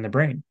issue is in the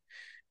brain,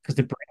 because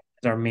the brain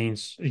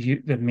is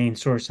the main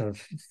source of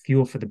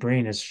fuel for the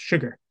brain is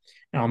sugar.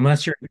 Now,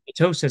 unless you're in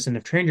ketosis and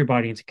have trained your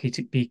body into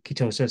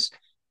ketosis,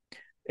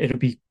 it'll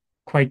be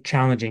quite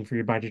challenging for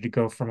your body to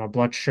go from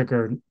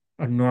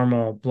a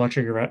normal blood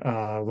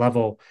sugar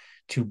level,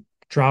 to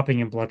dropping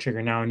in blood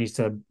sugar. Now it needs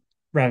to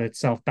rev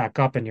itself back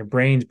up, and your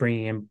brain's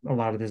bringing in a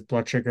lot of this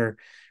blood sugar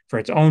for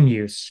its own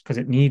use because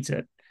it needs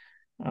it.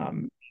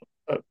 Um,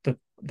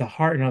 the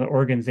heart and other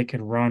organs, they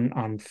can run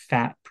on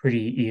fat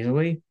pretty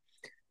easily.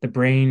 The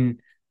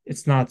brain,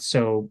 it's not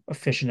so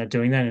efficient at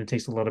doing that, and it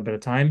takes a little bit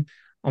of time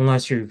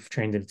unless you've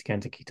trained it to get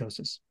into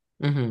ketosis.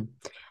 Hmm.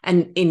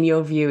 And in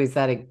your view, is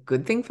that a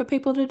good thing for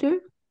people to do,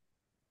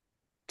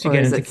 To or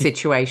get is into it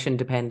situation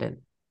dependent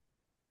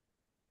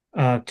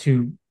to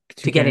to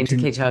get get into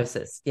into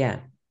ketosis? Yeah.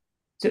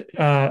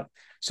 uh,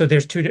 so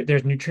there's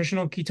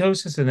nutritional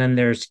ketosis and then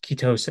there's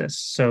ketosis.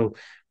 So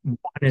one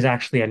is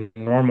actually a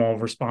normal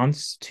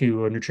response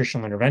to a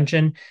nutritional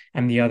intervention,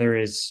 and the other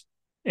is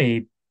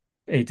a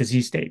a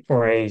disease state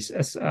or a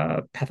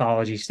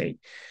pathology state.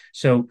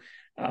 So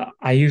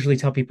I usually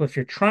tell people if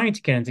you're trying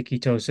to get into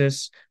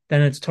ketosis,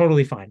 then it's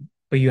totally fine,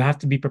 but you have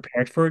to be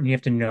prepared for it and you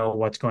have to know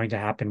what's going to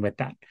happen with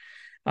that.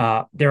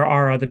 There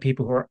are other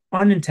people who are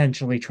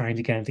unintentionally trying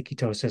to get into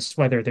ketosis,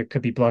 whether there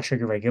could be blood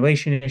sugar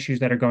regulation issues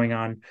that are going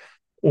on,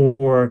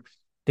 or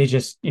they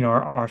just,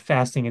 are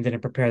fasting and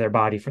didn't prepare their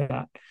body for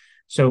that.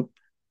 So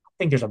I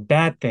think there's a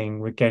bad thing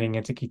with getting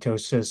into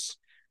ketosis,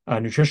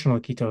 nutritional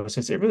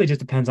ketosis. It really just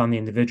depends on the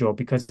individual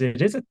because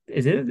it is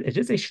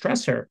a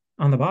stressor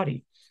on the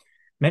body.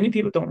 Many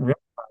people don't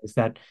realize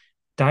that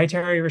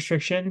dietary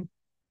restriction,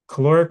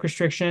 caloric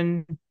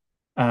restriction,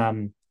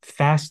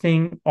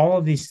 fasting, all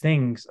of these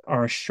things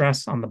are a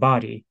stress on the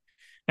body.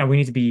 Now we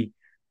need to be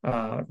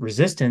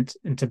resistant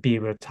and to be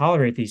able to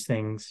tolerate these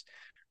things,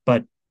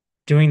 but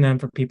doing them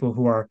for people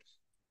who are,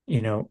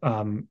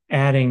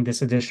 adding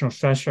this additional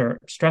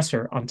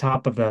stressor on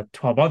top of the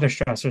 12 other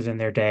stressors in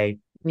their day,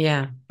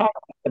 Yeah.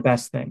 the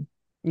best thing.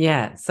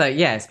 Yeah. So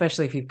yeah,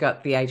 especially if you've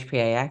got the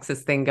HPA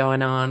axis thing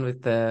going on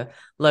with the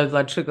low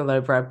blood sugar, low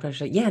blood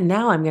pressure. Yeah,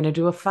 now I'm going to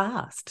do a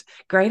fast.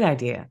 Great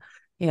idea.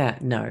 Yeah,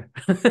 no.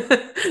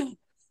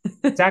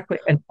 Exactly.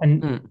 And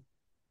Mm,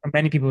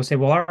 many people say,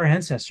 well, our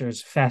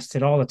ancestors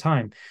fasted all the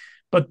time,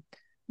 but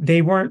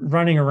they weren't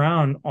running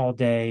around all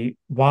day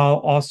while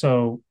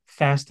also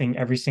fasting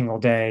every single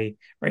day,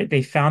 right?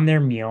 They found their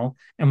meal.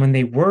 And when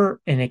they were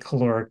in a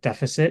caloric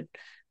deficit,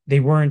 they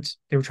were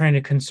trying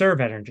to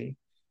conserve energy.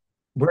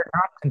 We're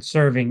not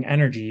conserving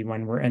energy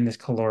when we're in this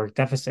caloric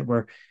deficit.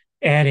 We're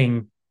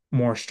adding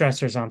more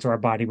stressors onto our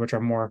body, which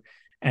are more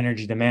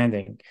energy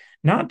demanding,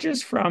 not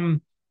just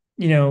from,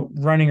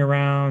 running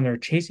around or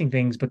chasing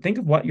things, but think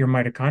of what your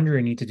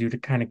mitochondria need to do to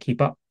kind of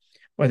keep up,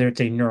 whether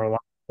it's a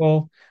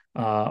neurological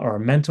or a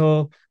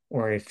mental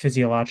or a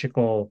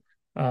physiological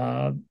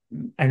uh,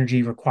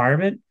 energy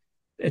requirement,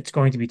 it's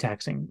going to be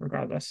taxing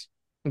regardless.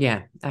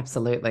 Yeah,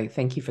 absolutely.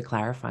 Thank you for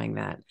clarifying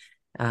that.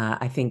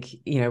 I think,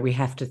 we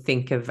have to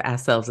think of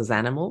ourselves as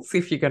animals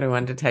if you're going to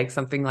undertake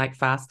something like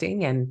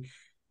fasting. And,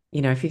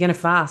 if you're going to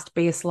fast,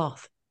 be a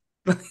sloth.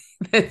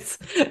 It's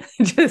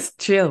just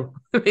chill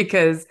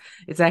because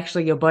it's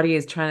actually your body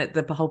is trying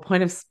to, the whole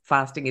point of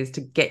fasting is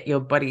to get your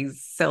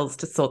body's cells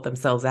to sort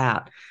themselves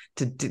out,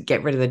 to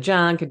get rid of the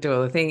junk and do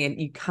all the thing. And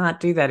you can't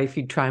do that if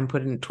you try and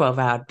put in a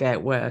 12-hour day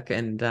at work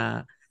and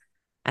then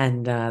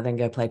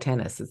go play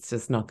tennis.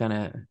 It's not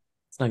gonna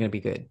be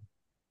good.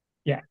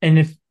 Yeah. And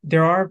if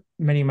there are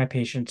many of my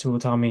patients who will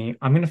tell me,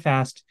 I'm going to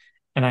fast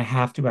and I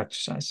have to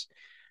exercise.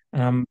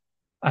 Um,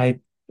 I,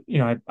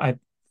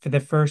 for the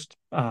first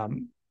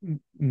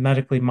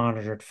medically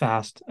monitored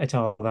fast, I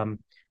tell them,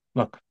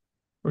 look,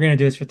 we're going to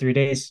do this for 3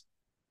 days.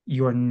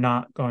 You are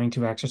not going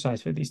to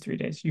exercise for these 3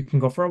 days. You can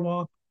go for a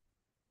walk,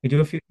 you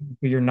do a few,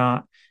 but you're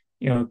not,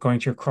 going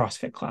to your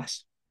CrossFit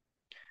class.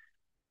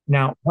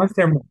 Now, once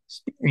they're more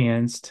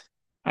experienced,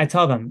 I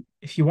tell them,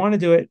 if you want to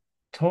do it,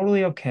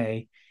 totally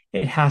okay.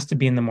 It has to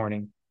be in the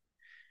morning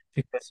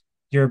because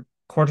your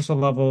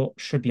cortisol level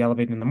should be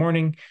elevated in the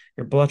morning.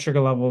 Your blood sugar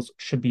levels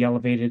should be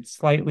elevated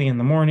slightly in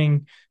the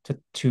morning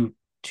to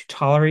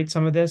tolerate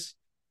some of this.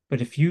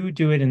 But if you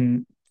do it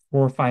in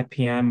 4 or 5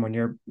 p.m. when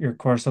your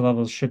cortisol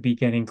levels should be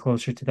getting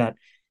closer to that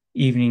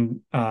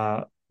evening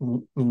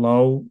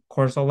low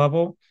cortisol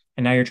level,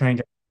 and now you're trying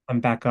to come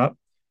back up,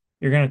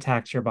 you're going to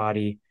tax your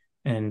body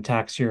and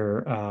tax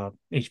your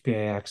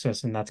HPA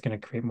axis, and that's going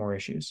to create more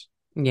issues.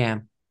 Yeah,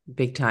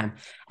 big time.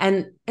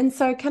 And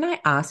so can I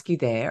ask you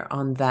there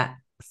on that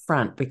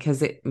front,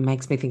 because it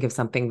makes me think of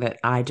something that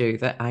I do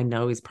that I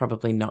know is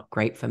probably not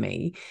great for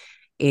me,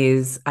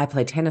 is I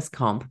play tennis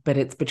comp, but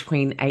it's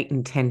between 8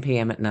 and 10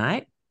 p.m. at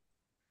night.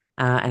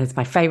 And it's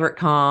my favorite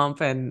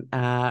comp and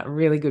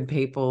really good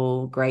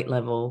people, great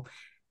level.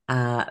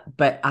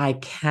 But I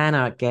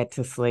cannot get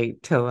to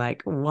sleep till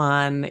like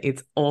 1.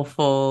 It's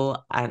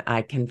awful. And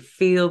I can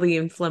feel the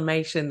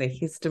inflammation, the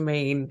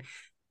histamine.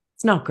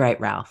 It's not great,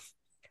 Ralph.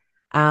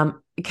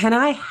 Can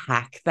I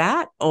hack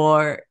that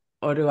or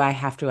do I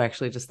have to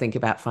actually just think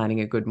about finding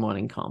a good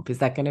morning comp? Is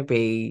that going to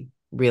be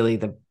really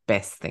the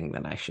best thing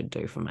that I should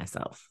do for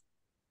myself?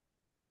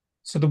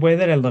 So the way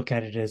that I look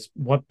at it is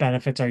what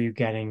benefits are you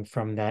getting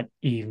from that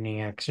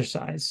evening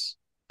exercise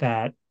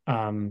that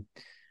and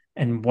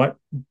what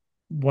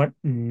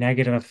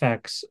negative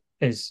effects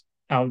is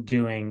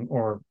outdoing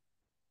or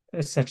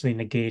essentially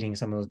negating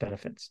some of those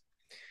benefits.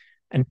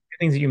 And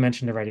things that you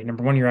mentioned already.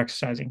 Number one, you're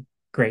exercising.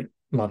 Great.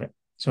 Love it.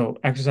 So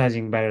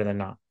exercising better than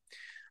not.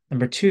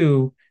 Number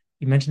two,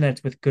 you mentioned that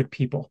it's with good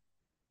people.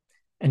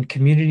 And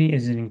community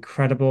is an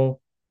incredibly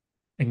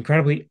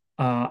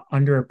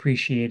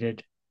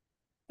underappreciated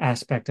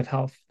aspect of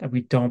health that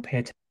we don't pay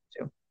attention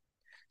to.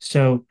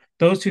 So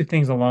those two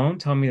things alone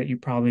tell me that you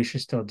probably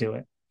should still do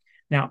it.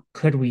 Now,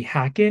 could we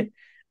hack it?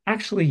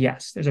 Actually,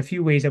 yes. There's a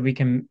few ways that we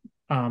can.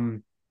 I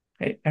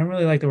don't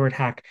really like the word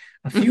hack.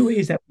 A few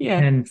ways that we Yeah,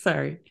 can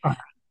sorry.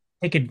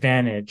 take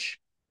advantage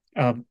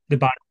of the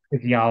body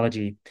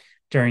physiology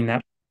during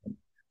that.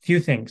 Few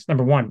things.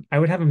 Number one, I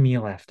would have a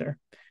meal after.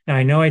 Now,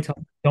 I know I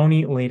tell don't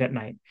eat late at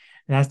night,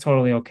 and that's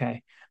totally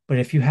okay. But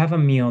if you have a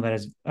meal that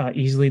is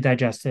easily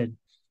digested,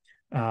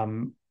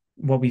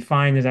 what we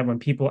find is that when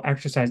people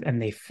exercise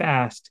and they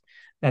fast,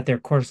 that their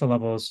cortisol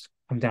levels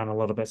come down a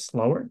little bit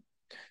slower.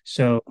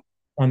 So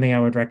one thing I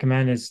would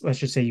recommend is let's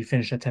just say you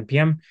finish at 10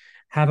 p.m.,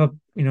 have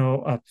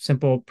a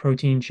simple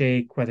protein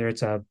shake, whether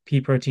it's a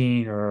pea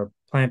protein or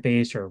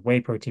plant-based or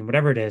whey protein,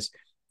 whatever it is,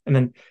 and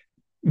then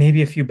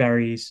maybe a few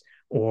berries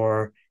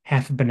or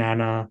half a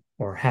banana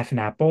or half an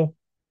apple.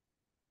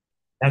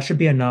 That should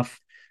be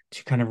enough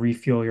to kind of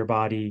refuel your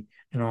body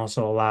and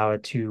also allow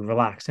it to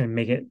relax and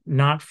make it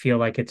not feel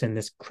like it's in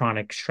this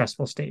chronic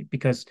stressful state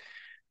because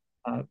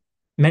uh,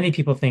 many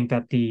people think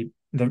that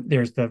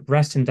there's the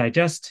rest and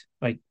digest,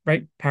 like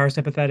right,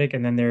 parasympathetic,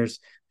 and then there's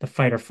the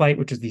fight or flight,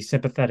 which is the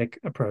sympathetic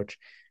approach.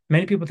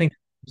 Many people think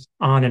it's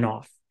on and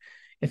off.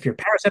 If you're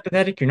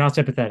parasympathetic, you're not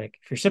sympathetic.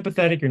 If you're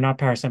sympathetic, you're not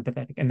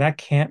parasympathetic. And that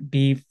can't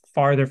be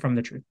farther from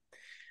the truth.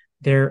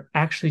 They're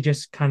actually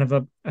just kind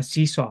of a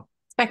seesaw.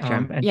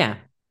 Spectrum. And Yeah.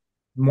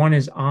 one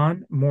is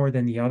on more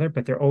than the other,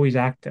 but they're always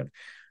active.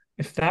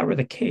 If that were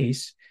the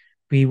case,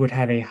 we would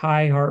have a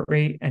high heart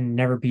rate and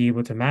never be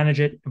able to manage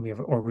it, and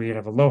we'd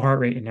have a low heart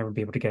rate and never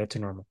be able to get it to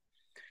normal.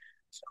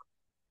 So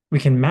we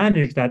can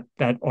manage that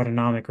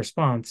autonomic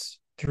response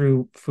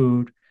through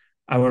food.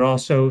 I would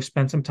also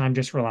spend some time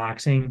just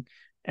relaxing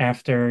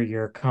after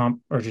your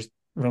comp or just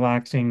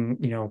relaxing.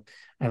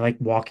 I like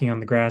walking on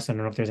the grass. I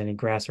don't know if there's any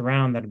grass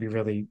around. That'd be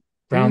really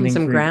grounding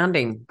Some for you.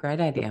 grounding.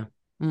 Great idea.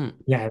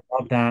 Yeah, I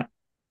love that.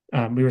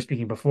 We were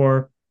speaking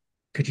before.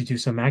 Could you do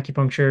some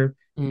acupuncture?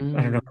 I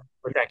don't know Mm.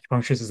 what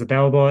acupuncture is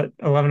available at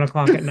 11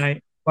 o'clock at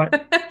night,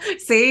 but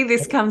See,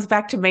 this comes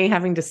back to me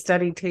having to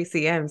study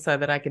TCM so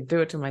that I could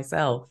do it to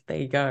myself. There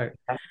you go.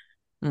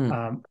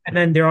 Mm. and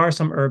then there are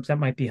some herbs that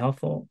might be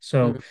helpful.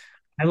 So Mm.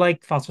 I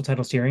like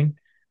phosphatidylserine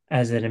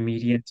as an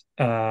immediate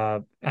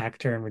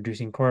actor in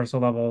reducing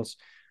cortisol levels.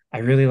 I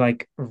really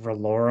like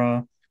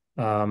Relora.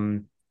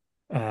 Um,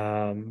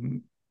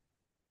 um,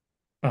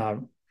 uh,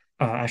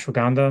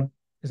 ashwagandha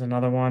is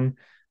another one.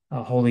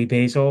 Holy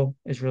basil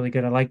is really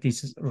good. I like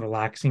these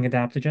relaxing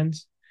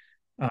adaptogens.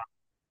 Uh,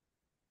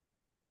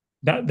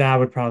 that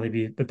would probably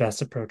be the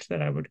best approach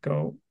that I would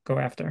go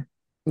after.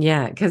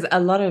 Yeah, because a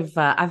lot of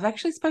I've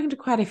actually spoken to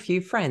quite a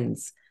few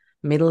friends,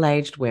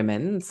 middle-aged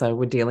women, so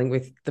we're dealing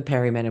with the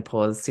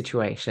perimenopause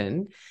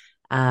situation,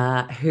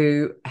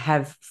 who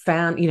have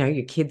found,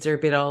 your kids are a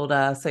bit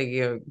older, so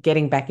you're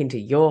getting back into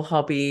your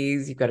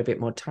hobbies, you've got a bit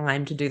more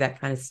time to do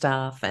that kind of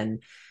stuff,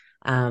 and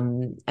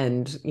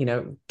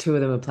two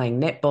of them are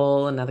playing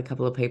netball, another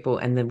couple of people,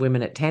 and the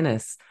women at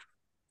tennis,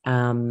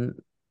 um,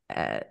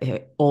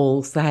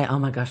 all say, "Oh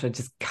my gosh, I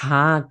just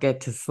can't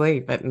get to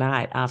sleep at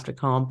night after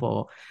comp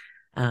or."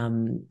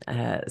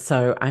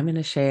 So I'm going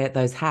to share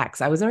those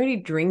hacks. I was already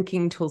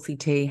drinking Tulsi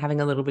tea, having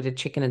a little bit of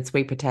chicken and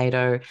sweet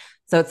potato.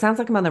 So it sounds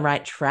like I'm on the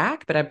right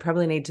track, but I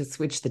probably need to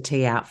switch the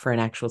tea out for an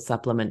actual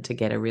supplement to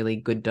get a really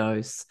good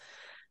dose.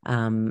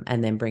 And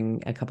then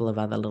bring a couple of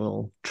other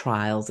little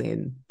trials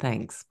in.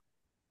 Thanks.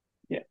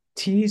 Yeah,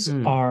 teas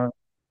Mm. are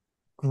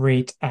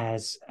great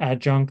as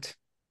adjunct,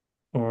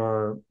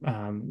 or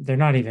they're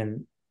not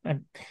even.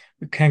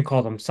 We can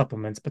call them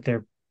supplements, but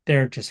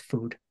they're just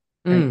food,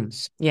 right?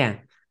 Mm. Yeah.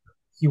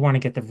 You want to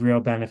get the real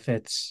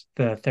benefits,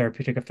 the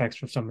therapeutic effects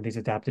from some of these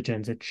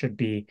adaptogens, it should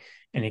be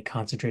in a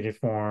concentrated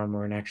form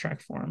or an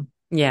extract form.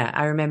 Yeah.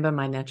 I remember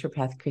my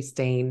naturopath,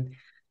 Christine,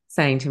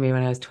 saying to me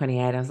when I was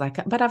 28, I was like,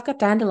 but I've got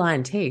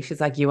dandelion tea. She's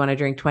like, you want to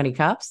drink 20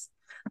 cups?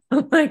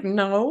 I'm like,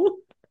 no,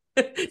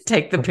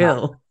 take the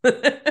pill.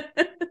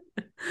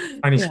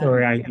 Funny Yeah.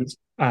 story, I used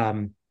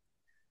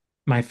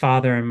my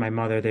father and my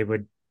mother, they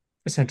would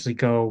essentially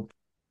go.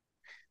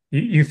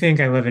 You think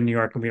I live in New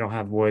York and we don't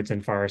have woods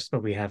and forests,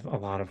 but we have a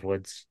lot of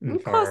woods and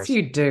Of course forests.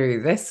 you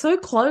do. They're so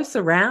close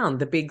around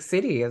the big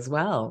city as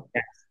well.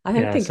 Yeah. I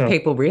don't Yeah. think So,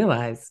 people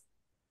realize.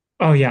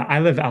 oh yeah,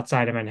 I live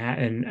outside of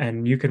Manhattan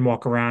and you can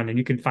walk around and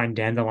you can find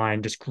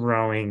dandelion just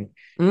growing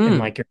in Mm,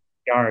 like your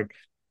yard.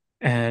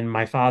 And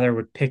my father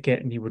would pick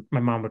it and my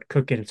mom would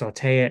cook it and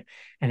saute it.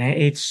 And I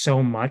ate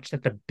so much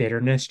that the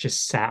bitterness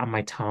just sat on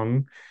my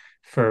tongue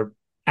for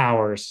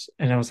hours.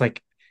 And I was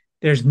like,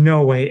 there's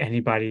no way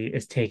anybody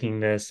is taking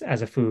this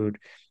as a food.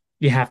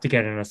 You have to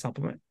get it in a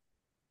supplement.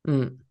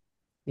 mm.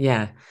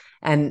 Yeah.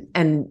 And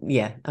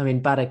yeah, I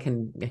mean butter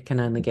can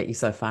only get you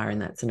so far in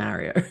that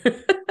scenario.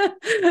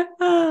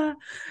 Ah,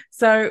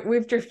 so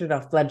we've drifted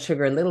off blood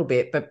sugar a little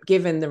bit, but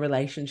given the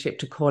relationship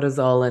to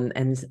cortisol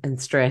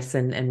and stress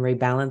and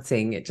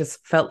rebalancing, it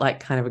just felt like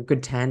kind of a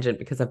good tangent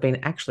because I've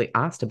been actually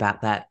asked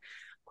about that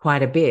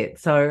quite a bit.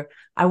 So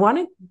I want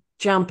to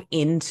jump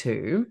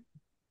into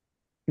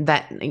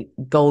that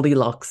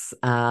Goldilocks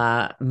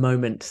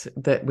moment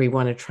that we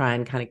want to try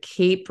and kind of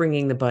keep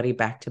bringing the body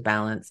back to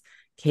balance,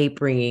 keep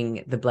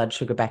bringing the blood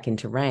sugar back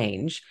into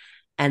range.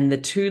 And the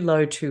too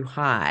low, too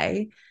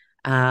high,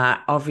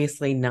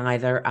 obviously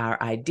neither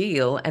are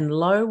ideal. And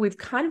low, we've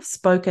kind of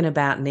spoken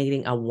about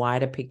needing a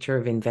wider picture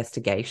of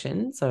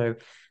investigation. So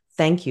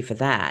thank you for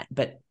that.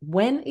 But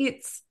when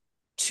it's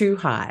too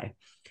high,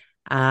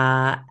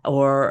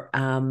 or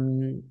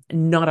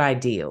not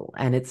ideal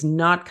and it's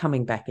not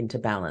coming back into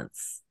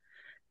balance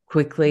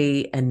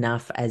quickly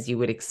enough as you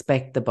would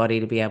expect the body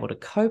to be able to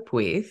cope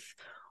with,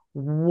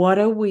 what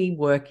are we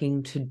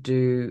working to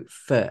do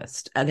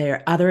first? Are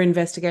there other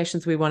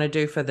investigations we want to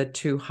do for the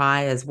too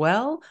high as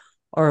well?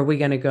 Or are we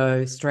going to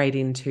go straight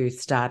into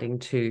starting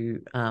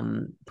to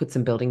put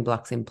some building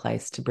blocks in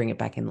place to bring it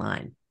back in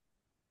line?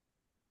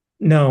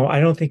 No, I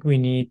don't think we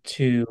need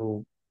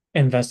to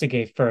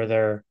investigate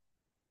further.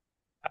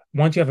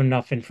 Once you have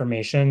enough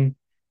information,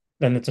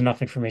 then it's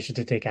enough information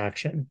to take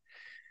action.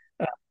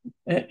 Uh,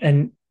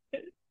 and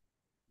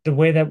the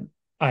way that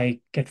I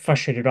get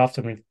frustrated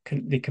often with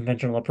the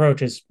conventional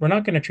approach is we're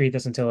not going to treat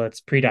this until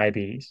it's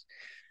prediabetes.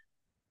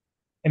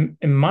 In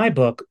my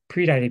book,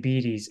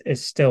 prediabetes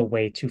is still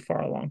way too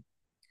far along.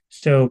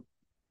 So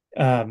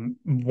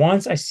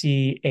once I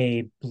see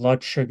a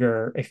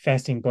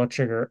fasting blood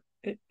sugar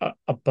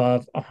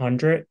above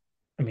 100,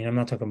 I mean, I'm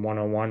not talking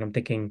 101, I'm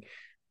thinking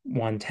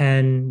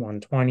 110,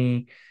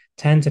 120,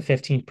 10 to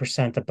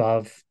 15%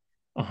 above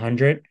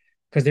 100,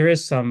 because there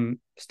is some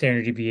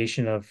standard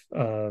deviation of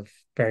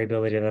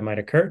variability that might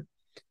occur.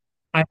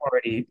 I'm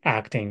already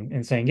acting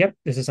and saying, yep,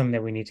 this is something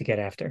that we need to get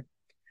after.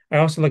 I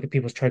also look at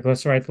people's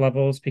triglyceride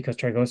levels because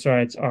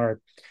triglycerides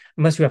are,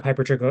 unless you have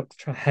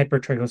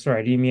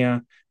hypertriglyceridemia,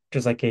 which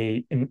is like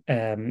a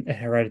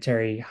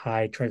hereditary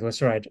high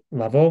triglyceride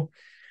level,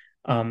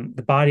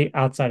 the body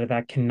outside of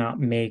that cannot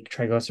make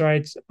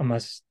triglycerides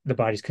unless the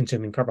body's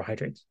consuming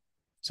carbohydrates.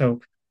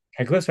 So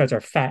triglycerides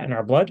are fat in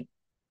our blood,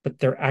 but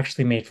they're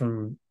actually made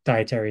from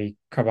dietary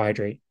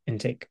carbohydrate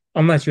intake,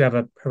 unless you have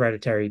a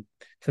hereditary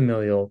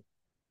familial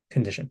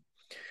condition.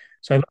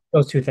 So I look at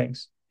those two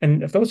things.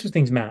 And if those two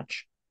things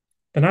match,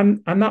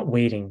 then I'm not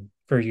waiting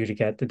for you to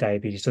get the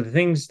diabetes. So the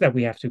things that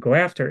we have to go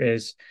after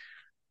is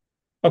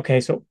okay,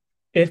 so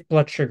if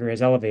blood sugar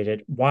is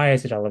elevated, why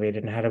is it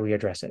elevated and how do we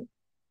address it?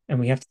 And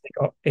we have to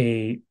take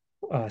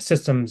a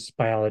systems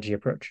biology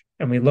approach.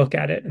 And we look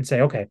at it and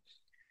say, okay,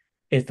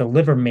 is the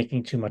liver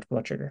making too much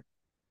blood sugar?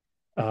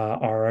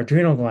 Are our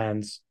adrenal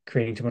glands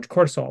creating too much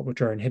cortisol,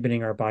 which are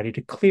inhibiting our body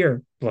to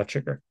clear blood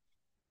sugar?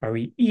 Are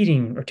we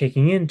eating or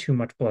taking in too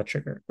much blood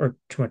sugar or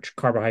too much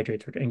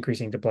carbohydrates, or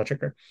increasing the blood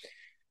sugar?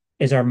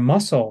 Is our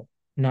muscle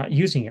not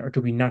using it, or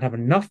do we not have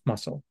enough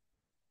muscle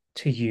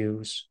to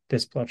use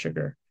this blood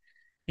sugar?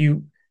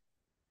 You,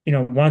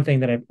 one thing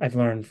that I've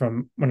learned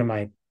from one of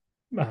my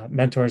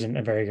mentors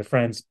and very good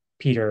friends,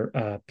 Peter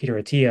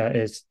Attia,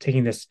 is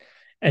taking this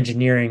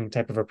engineering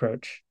type of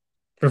approach.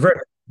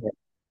 Reverse it.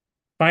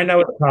 Find out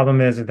what the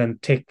problem is, and then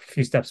take a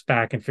few steps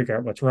back and figure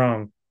out what's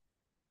wrong.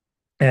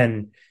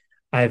 And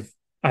I've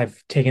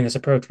I've taken this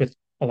approach with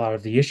a lot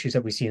of the issues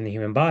that we see in the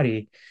human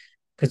body,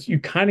 because you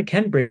kind of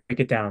can break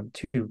it down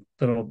to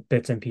little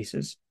bits and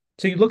pieces.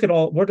 So you look at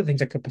all what are the things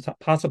that could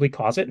possibly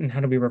cause it, and how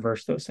do we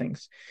reverse those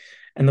things?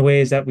 And the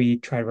ways that we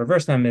try to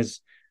reverse them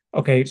is,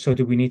 okay, so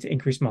do we need to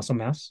increase muscle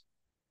mass?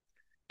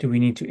 Do we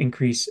need to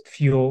increase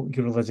fuel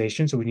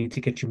utilization? So we need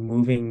to get you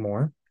moving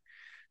more.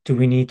 Do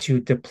we need to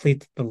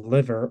deplete the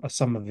liver of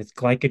some of its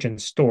glycogen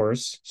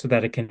stores so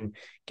that it can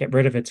get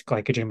rid of its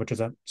glycogen, which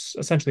is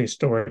essentially a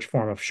storage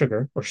form of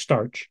sugar or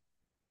starch?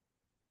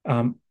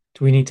 Do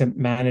we need to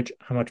manage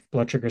how much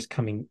blood sugar is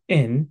coming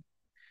in?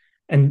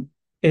 And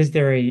is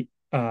there a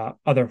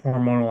other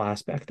hormonal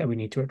aspect that we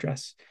need to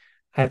address?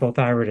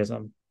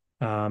 Hypothyroidism,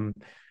 um,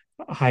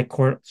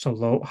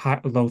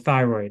 low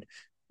thyroid,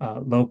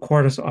 low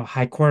cortisol,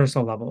 high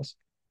cortisol levels.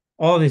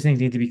 All of these things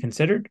need to be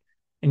considered,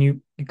 and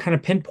you kind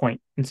of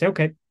pinpoint and say,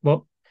 okay,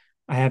 well,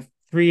 I have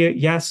three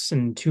yes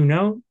and two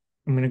no.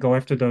 I'm going to go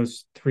after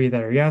those three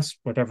that are yes,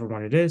 whatever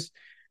one it is,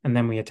 and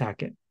then we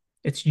attack it.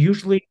 It's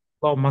usually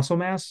low muscle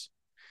mass.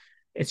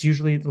 It's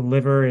usually the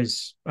liver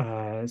is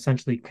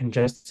essentially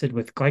congested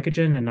with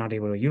glycogen and not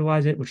able to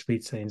utilize it, which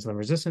leads to insulin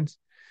resistance.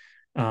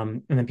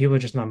 And then people are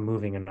just not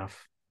moving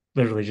enough,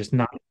 literally just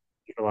not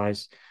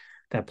utilize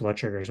that blood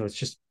sugar. So it's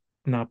just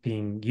not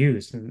being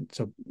used. And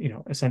so,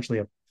 essentially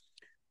a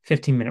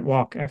 15-minute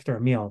walk after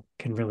a meal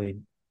can really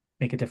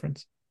make a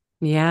difference.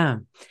 Yeah.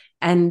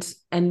 And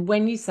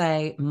when you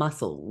say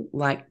muscle,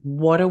 like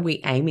what are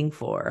we aiming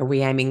for? Are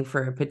we aiming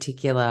for a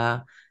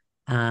particular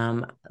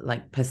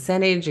like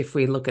percentage? If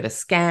we look at a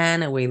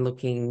scan, are we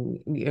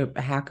looking,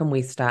 how can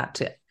we start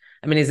to,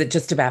 I mean, is it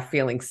just about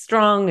feeling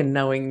strong and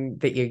knowing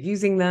that you're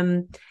using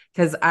them?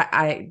 Because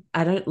I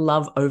don't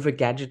love over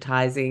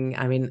gadgetizing.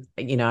 I mean,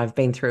 I've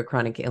been through a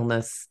chronic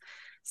illness.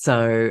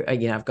 So,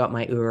 I've got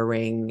my Oura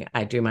ring,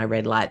 I do my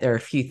red light. There are a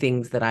few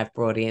things that I've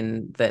brought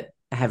in that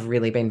have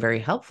really been very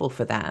helpful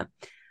for that.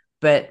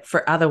 But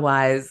for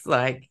otherwise,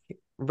 like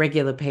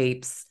regular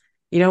peeps,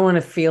 you don't want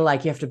to feel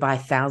like you have to buy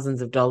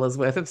thousands of dollars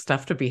worth of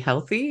stuff to be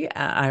healthy.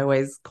 I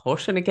always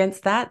caution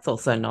against that. It's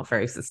also not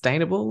very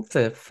sustainable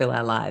to fill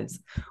our lives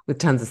with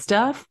tons of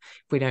stuff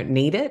if we don't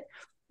need it.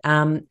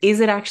 Is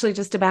it actually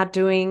just about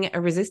doing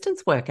a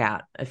resistance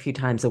workout a few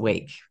times a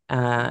week?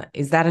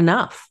 Is that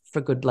enough for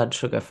good blood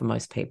sugar for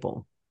most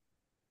people?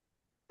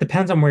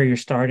 Depends on where you're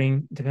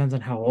starting, depends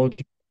on how old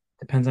you,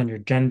 depends on your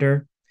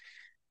gender,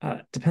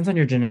 depends on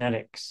your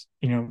genetics.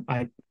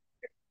 I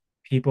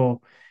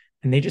people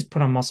and they just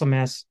put on muscle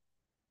mass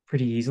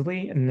pretty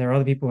easily, and there are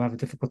other people who have a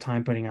difficult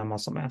time putting on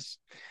muscle mass.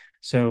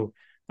 So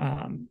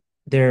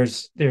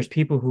there's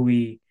people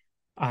who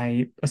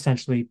I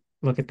essentially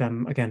look at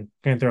them again. I'm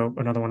going to throw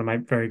another one of my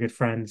very good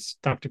friends,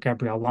 Dr.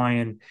 Gabrielle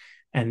Lyon,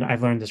 and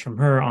I've learned this from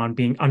her on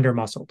being under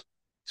muscled.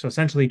 So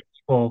essentially,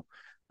 people.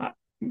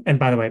 And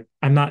by the way,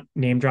 I'm not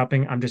name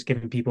dropping. I'm just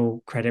giving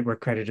people credit where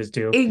credit is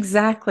due.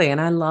 Exactly.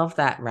 And I love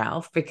that,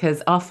 Ralph,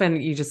 because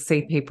often you just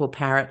see people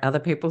parrot other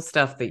people's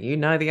stuff that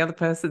the other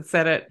person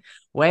said it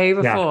way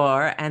Yeah.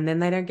 before, and then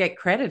they don't get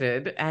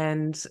credited.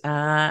 And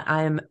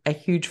I'm a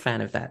huge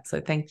fan of that.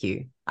 So thank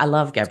you. I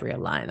love Gabrielle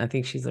Lyon. I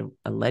think she's a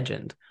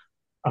legend.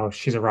 Oh,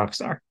 she's a rock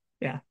star.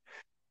 Yeah.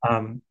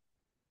 Um,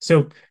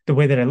 so the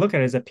way that I look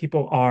at it is that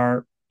people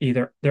are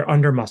either they're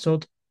under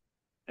muscled,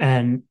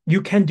 and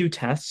you can do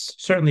tests.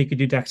 Certainly, you could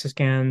do DEXA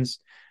scans.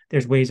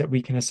 There's ways that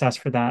we can assess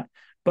for that.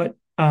 But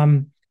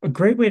a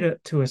great way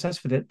to assess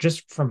for that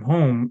just from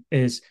home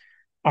is,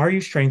 are you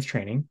strength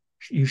training?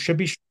 You should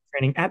be strength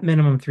training at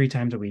minimum 3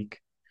 times a week.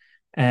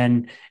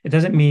 And it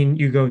doesn't mean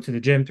you go to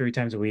the gym 3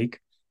 times a week,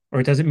 or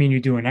it doesn't mean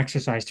you do an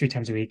exercise 3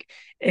 times a week.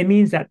 It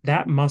means that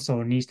that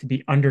muscle needs to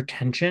be under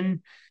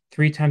tension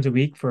 3 times a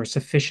week for a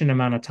sufficient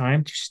amount of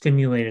time to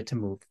stimulate it to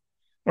move,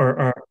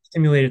 or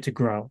stimulate it to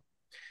grow.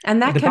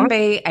 And that The can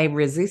body, be a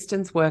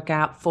resistance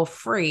workout for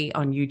free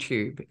on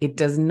YouTube. It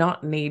does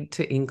not need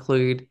to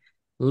include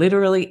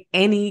literally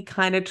any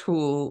kind of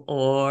tool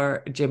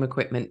or gym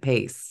equipment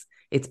piece.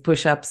 It's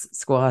push ups,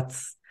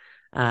 squats,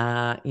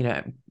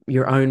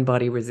 your own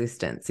body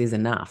resistance is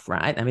enough,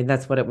 right? I mean,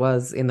 that's what it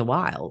was in the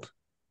wild.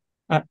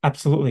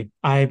 absolutely.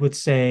 I would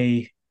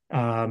say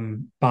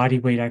body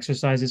weight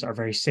exercises are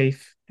very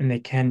safe and they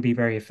can be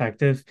very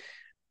effective.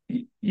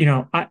 You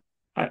know, I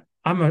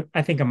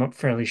I think I'm a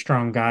fairly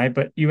strong guy,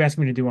 but you asked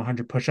me to do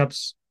 100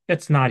 push-ups.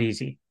 It's not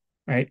easy,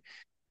 right?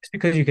 Just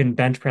because you can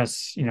bench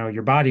press,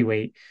 your body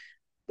weight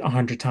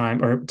 100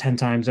 times or 10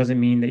 times doesn't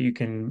mean that you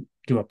can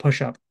do a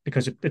push-up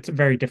because it's a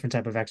very different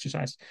type of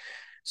exercise.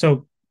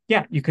 So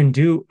yeah, you can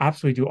do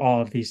absolutely do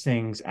all of these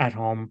things at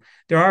home.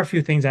 There are a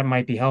few things that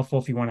might be helpful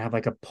if you want to have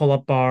like a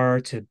pull-up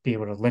bar to be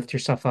able to lift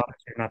yourself up.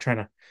 You're not trying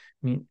to, I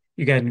mean,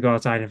 you guys can go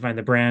outside and find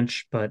the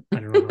branch, but I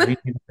don't know how easy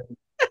it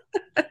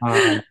is.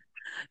 Um,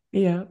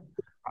 Yeah.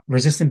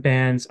 Resistant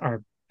bands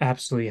are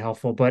absolutely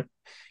helpful, but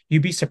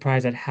you'd be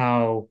surprised at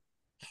how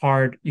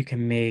hard you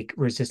can make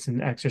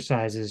resistant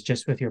exercises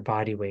just with your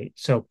body weight.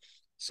 So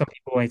some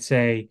people might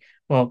say,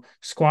 well,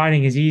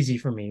 squatting is easy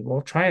for me.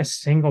 Well, try a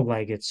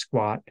single-legged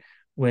squat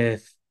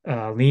with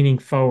leaning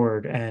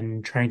forward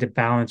and trying to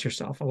balance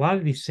yourself. A lot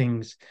of these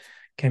things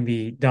can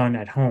be done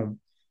at home,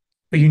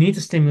 but you need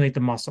to stimulate the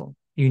muscle.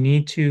 You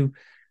need to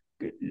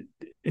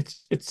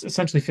it's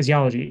essentially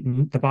physiology.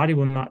 The body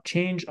will not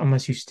change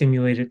unless you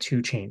stimulate it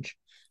to change.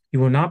 You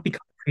will not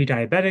become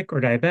pre-diabetic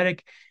or diabetic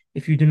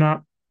if you do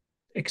not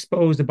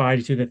expose the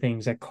body to the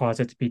things that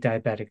cause it to be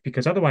diabetic,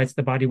 because otherwise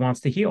the body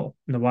wants to heal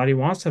and the body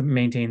wants to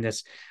maintain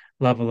this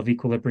level of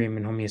equilibrium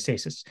and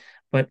homeostasis.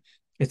 But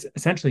it's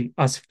essentially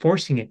us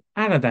forcing it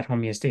out of that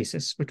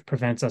homeostasis, which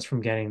prevents us from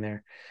getting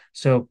there.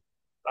 So,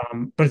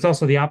 but it's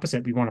also the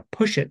opposite. We want to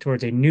push it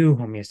towards a new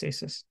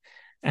homeostasis.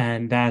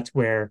 And that's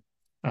where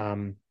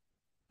um,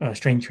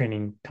 strength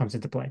training comes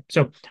into play.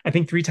 So I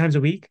think 3 times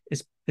a week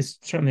is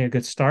certainly a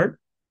good start,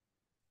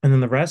 and then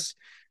the rest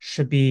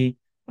should be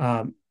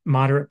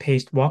moderate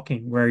paced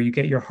walking, where you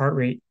get your heart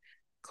rate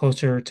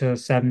closer to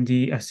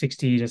 60 to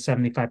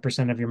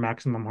 75% of your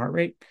maximum heart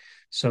rate.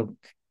 So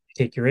you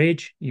take your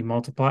age, you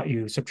multiply,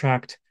 you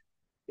subtract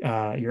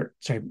you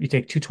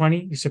take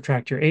 220, you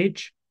subtract your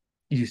age,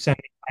 you do 75%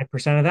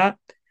 of that,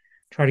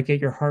 try to get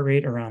your heart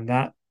rate around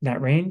that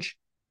range.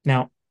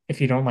 Now,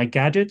 if you don't like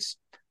gadgets,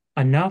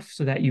 enough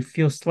so that you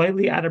feel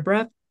slightly out of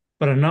breath,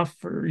 but enough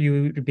for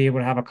you to be able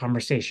to have a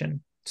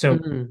conversation. So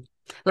Mm. we're going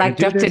Like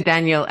to do Dr. this.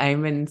 Daniel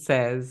Amen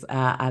says,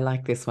 I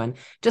like this one.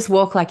 Just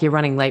walk like you're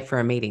running late for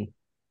a meeting.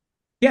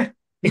 Yeah,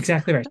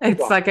 exactly right. It's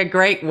Well, like a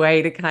great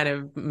way to kind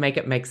of make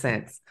it make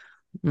sense.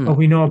 oh, Mm.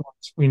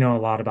 we know a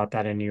lot about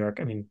that in New York.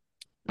 I mean,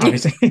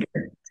 obviously,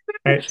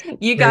 right?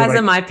 You We're guys are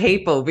like, my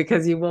people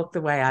because you walk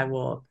the way I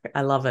walk.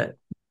 I love it.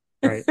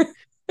 right.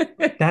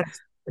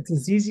 That's it's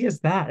as easy as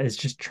that. It's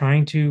just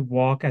trying to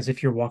walk as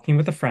if you're walking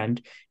with a friend.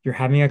 You're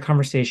having a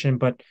conversation,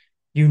 but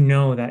you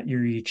know that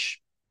you're each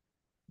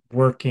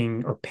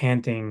working or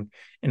panting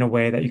in a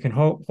way that you can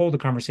hold a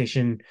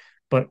conversation,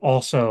 but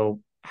also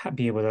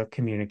be able to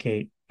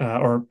communicate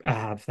or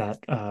have that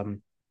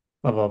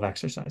level of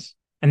exercise.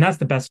 And that's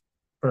the best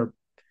for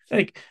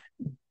like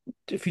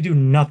if you do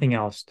nothing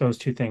else, those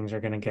two things are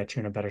going to get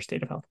you in a better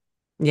state of health.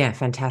 Yeah,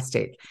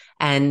 fantastic.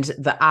 And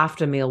the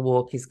after meal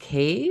walk is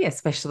key,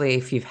 especially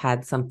if you've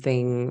had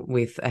something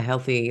with a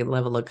healthy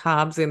level of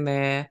carbs in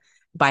there.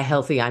 By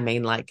healthy, I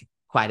mean like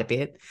quite a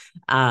bit,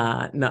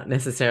 not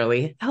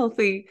necessarily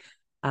healthy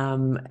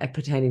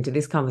pertaining to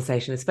this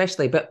conversation,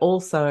 especially, but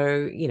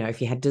also,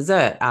 if you had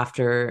dessert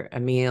after a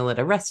meal at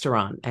a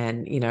restaurant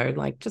and,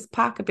 like just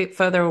park a bit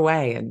further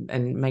away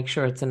and make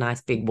sure it's a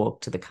nice big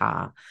walk to the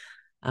car.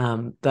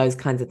 Those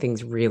kinds of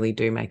things really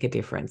do make a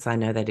difference. I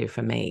know they do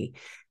for me.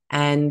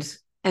 And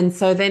and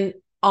so then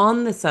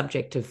on the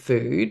subject of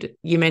food,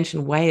 you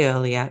mentioned way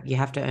earlier you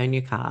have to earn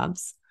your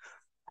carbs.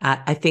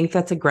 I think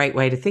that's a great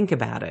way to think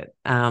about it.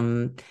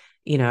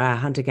 Our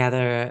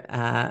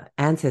hunter-gatherer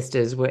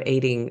ancestors were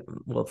eating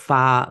well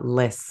far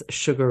less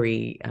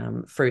sugary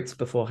fruits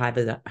before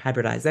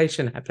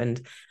hybridization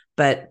happened,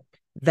 but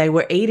they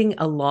were eating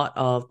a lot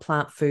of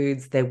plant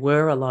foods. There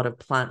were a lot of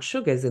plant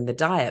sugars in the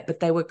diet,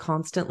 but they were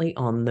constantly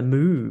on the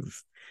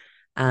move.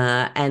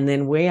 And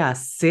then we are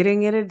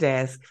sitting at a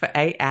desk for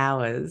 8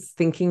 hours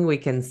thinking we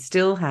can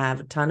still have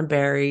a ton of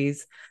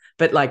berries,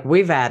 but like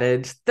we've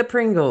added the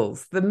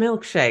Pringles, the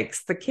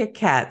milkshakes, the Kit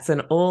Kats,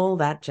 and all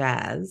that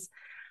jazz.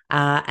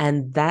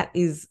 And that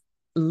is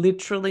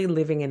literally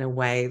living in a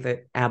way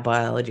that our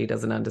biology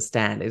doesn't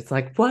understand. It's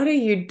like, what are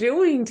you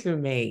doing to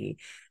me?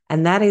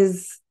 And that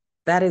is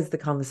the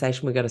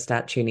conversation we've got to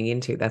start tuning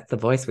into. That's the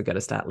voice we've got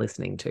to start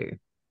listening to.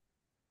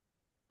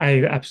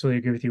 I absolutely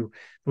agree with you.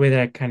 The way that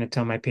I kind of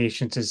tell my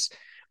patients is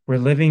we're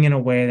living in a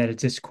way that is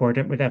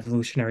discordant with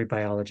evolutionary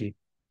biology.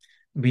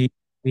 We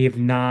we have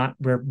not,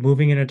 we're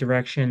moving in a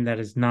direction that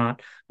is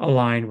not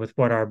aligned with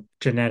what our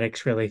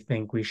genetics really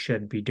think we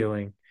should be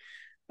doing.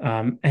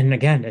 And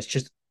again, it's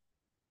just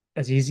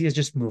as easy as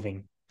just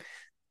moving.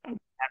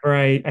 Whenever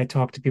I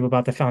talk to people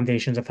about the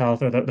foundations of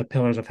health or the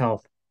pillars of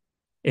health,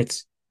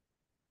 it's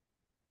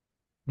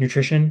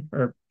nutrition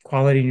or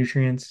quality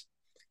nutrients.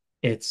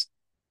 It's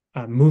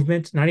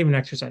movement, not even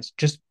exercise,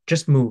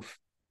 just move.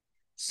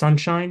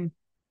 Sunshine,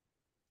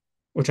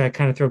 which I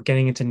kind of throw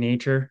getting into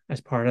nature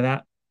as part of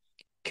that.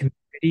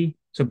 Community,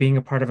 so being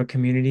a part of a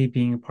community,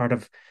 being a part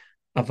of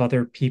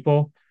other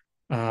people,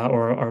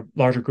 or a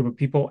larger group of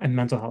people, and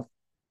mental health.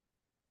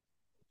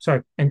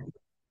 Sorry,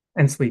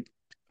 and sleep,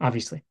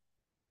 obviously.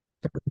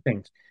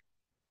 things.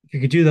 If you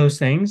could do those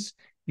things,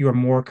 you are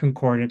more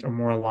concordant or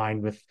more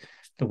aligned with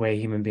the way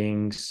human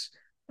beings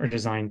are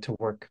designed to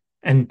work.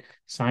 And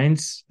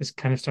science is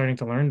kind of starting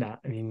to learn that.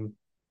 I mean,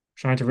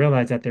 trying to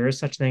realize that there is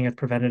such thing as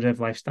preventative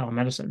lifestyle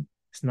medicine.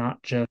 It's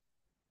not just,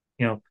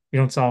 you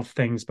don't solve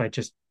things by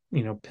just,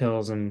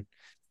 pills and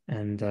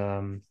and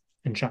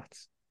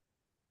shots.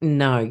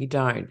 No, you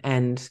don't.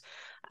 And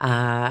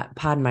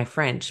pardon my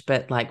French,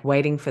 but like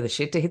waiting for the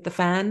shit to hit the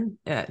fan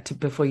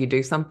before you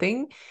do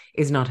something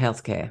is not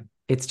healthcare.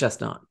 It's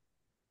just not.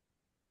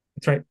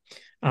 That's right.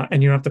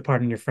 And you don't have to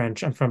pardon your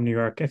French. I'm from New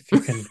York. If you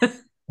can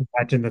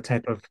imagine the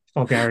type of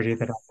vulgarity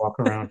that I walk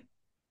around.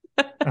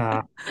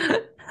 Uh,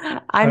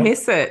 I but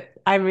miss it.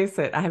 I miss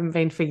it. I haven't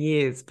been for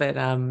years, but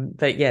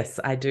yes,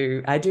 I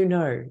do. I do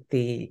know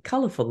the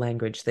colorful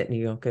language that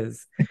New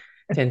Yorkers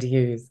tend to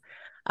use.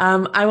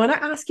 I want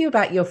to ask you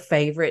about your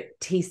favorite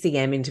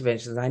TCM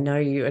interventions. I know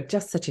you are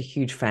just such a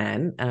huge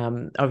fan,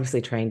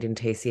 obviously trained in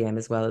TCM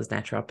as well as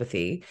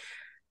naturopathy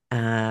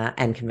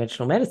and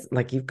conventional medicine.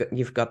 Like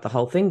you've got the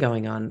whole thing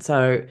going on.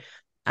 So,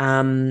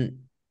 um,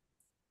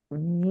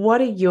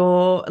 what are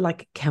your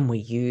like? Can we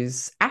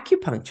use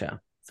acupuncture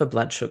for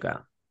blood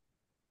sugar?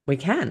 We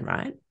can,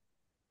 right?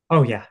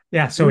 oh yeah,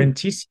 yeah. So Mm. in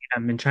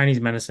TCM in Chinese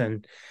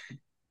medicine,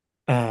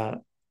 uh,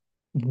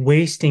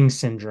 wasting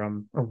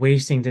syndrome or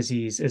wasting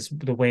disease is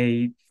the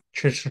way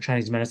traditional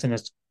Chinese medicine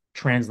has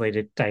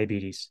translated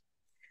diabetes.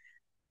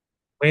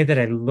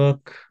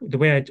 The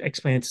way I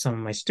explain it to some of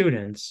my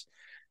students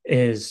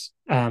is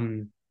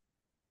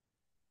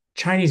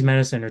Chinese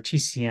medicine or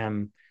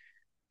TCM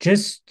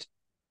just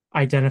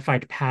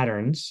identified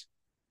patterns,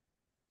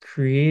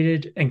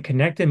 created and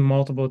connected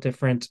multiple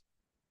different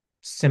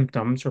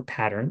symptoms or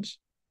patterns.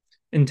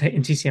 In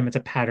TCM, it's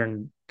a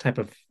pattern type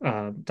of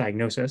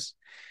diagnosis.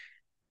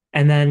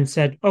 And then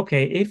said,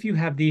 okay, if you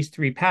have these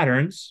three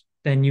patterns,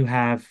 then you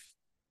have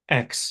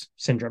X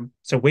syndrome.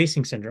 So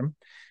wasting syndrome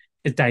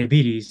is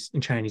diabetes in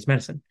Chinese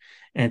medicine.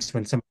 And it's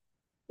when someone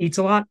eats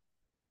a lot,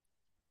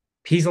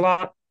 pees a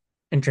lot,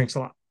 and drinks a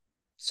lot.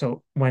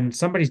 So when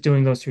somebody's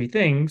doing those three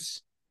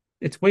things,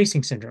 it's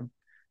wasting syndrome.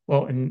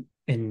 Well,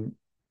 in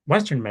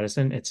Western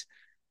medicine, it's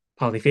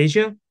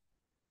polyphagia,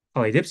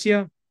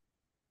 polydipsia,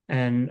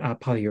 and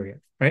polyuria,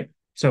 right?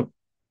 So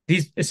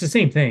it's the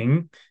same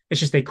thing. It's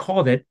just they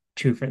called it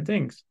two different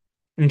things.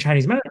 And in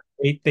Chinese medicine,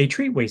 they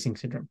treat wasting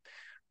syndrome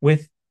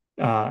with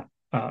uh,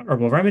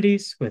 herbal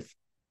remedies, with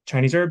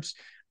Chinese herbs,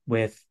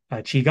 with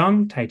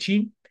qigong, tai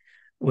chi,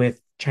 with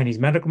Chinese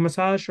medical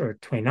massage or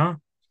tui na,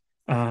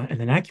 and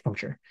then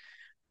acupuncture.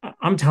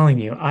 I'm telling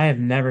you, I have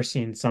never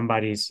seen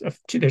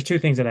there's two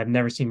things that I've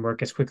never seen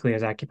work as quickly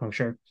as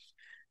acupuncture.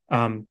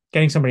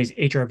 Getting somebody's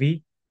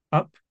HRV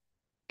up,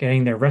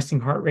 getting their resting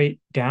heart rate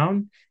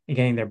down, and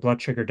getting their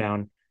blood sugar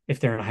down if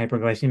they're in a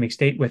hyperglycemic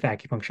state with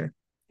acupuncture.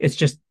 It's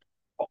just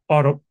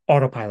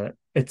autopilot.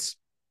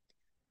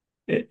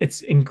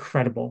 It's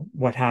incredible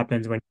what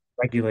happens when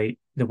you regulate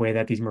the way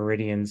that these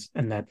meridians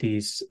and that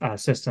these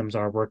systems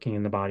are working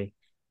in the body.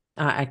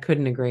 I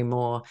couldn't agree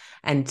more.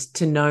 And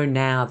to know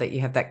now that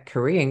you have that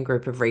Korean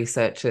group of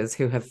researchers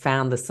who have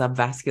found the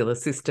subvascular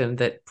system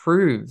that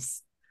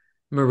proves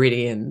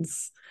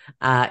meridians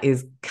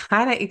is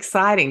kind of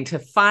exciting to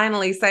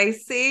finally say,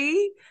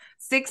 see,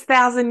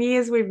 6,000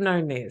 years we've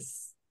known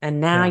this. And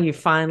now Yeah. you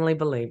finally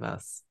believe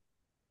us.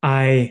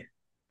 I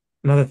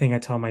Another thing I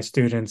tell my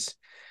students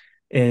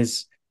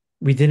is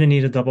we didn't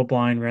need a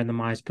double-blind,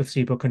 randomized,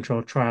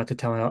 placebo-controlled trial to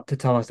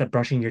tell us that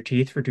brushing your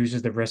teeth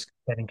reduces the risk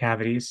of getting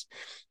cavities.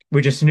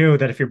 We just knew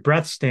that if your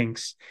breath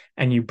stinks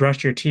and you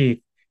brush your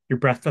teeth, your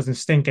breath doesn't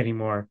stink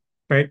anymore,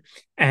 right?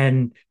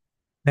 And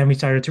then we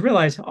started to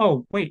realize,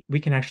 oh, wait, we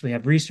can actually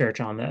have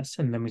research on this.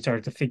 And then we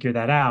started to figure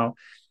that out.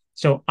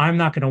 So I'm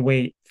not going to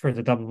wait for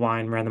the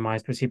double-blind,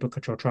 randomized,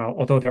 placebo-controlled trial,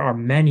 although there are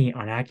many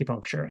on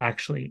acupuncture,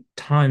 actually,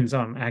 tons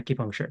on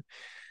acupuncture.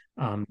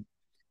 Um,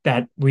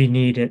 that we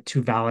need it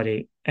to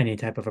validate any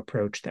type of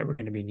approach that we're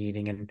going to be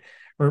needing. And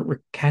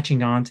we're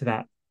catching on to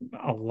that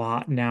a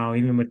lot now,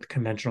 even with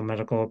conventional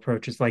medical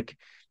approaches like,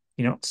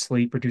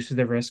 sleep reduces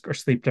the risk or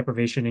sleep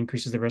deprivation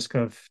increases the risk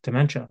of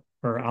dementia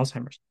or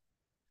Alzheimer's,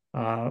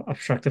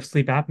 obstructive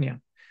sleep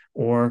apnea.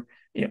 Or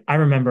I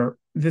remember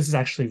this is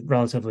actually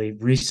relatively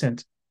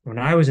recent. When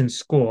I was in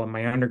school in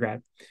my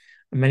undergrad,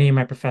 many of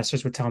my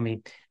professors would tell me,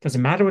 it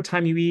doesn't matter what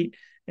time you eat.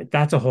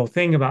 That's a whole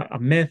thing about a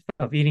myth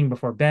of eating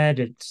before bed.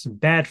 It's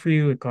bad for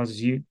you. It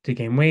causes you to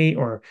gain weight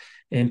or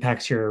it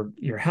impacts your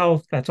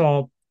health. That's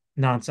all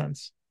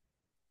nonsense.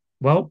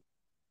 Well,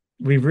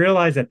 we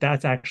realize that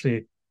that's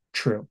actually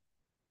true.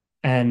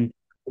 And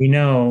we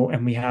know,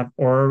 and we have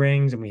Aura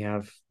rings and we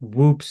have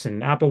Whoops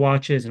and Apple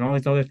Watches and all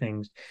these other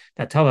things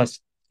that tell us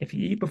if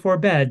you eat before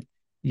bed,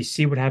 you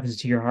see what happens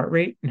to your heart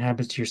rate and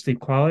happens to your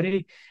sleep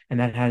quality. And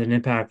that has an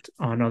impact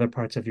on other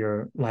parts of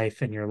your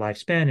life and your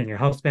lifespan and your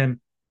health span.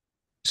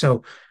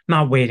 So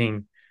not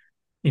waiting,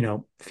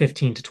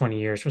 15 to 20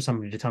 years for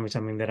somebody to tell me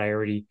something that I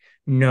already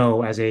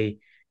know as a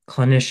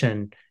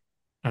clinician,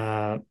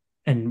 uh,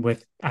 and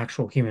with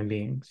actual human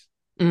beings.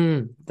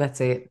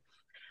 That's it.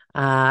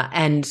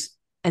 And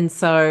And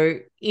so,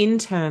 in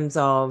terms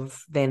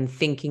of then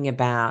thinking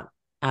about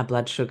our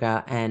blood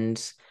sugar and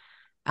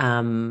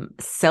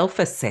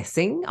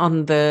self-assessing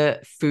on the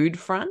food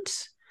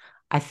front,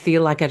 I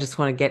feel like I just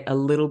want to get a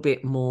little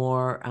bit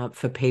more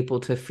for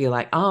people to feel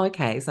like, oh,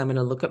 okay, so I'm going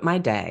to look at my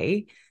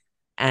day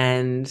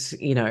and,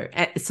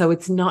 so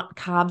it's not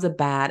carbs are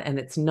bad and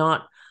it's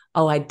not,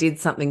 oh, I did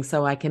something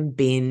so I can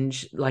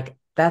binge. Like,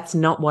 that's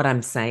not what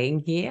I'm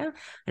saying here.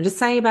 I'm just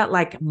saying about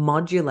like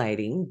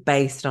modulating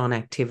based on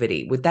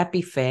activity. Would that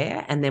be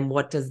fair? And then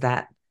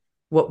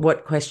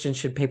what questions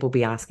should people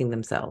be asking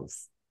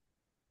themselves?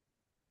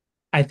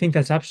 I think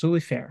that's absolutely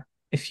fair.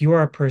 If you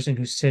are a person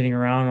who's sitting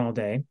around all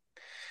day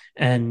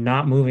and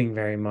not moving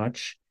very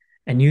much,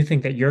 and you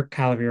think that your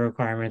calorie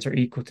requirements are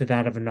equal to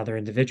that of another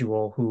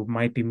individual who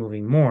might be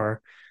moving more,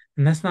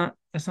 and that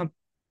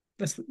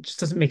just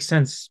doesn't make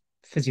sense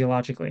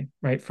physiologically,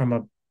 right? From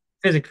a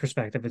physics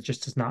perspective, it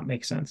just does not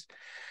make sense.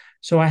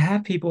 So I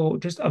have people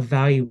just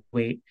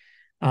evaluate.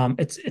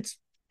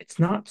 It's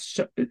not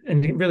so,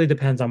 and it really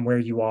depends on where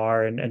you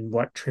are and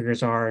what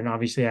triggers are. And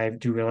obviously, I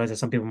do realize that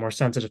some people are more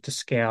sensitive to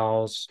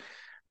scales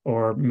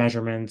or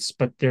measurements,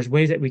 but there's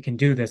ways that we can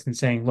do this and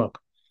saying,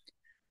 look,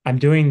 I'm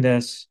doing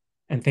this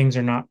and things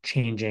are not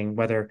changing,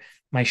 whether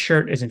my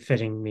shirt isn't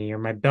fitting me or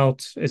my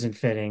belt isn't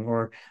fitting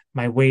or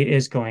my weight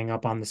is going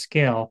up on the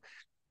scale,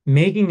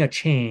 making a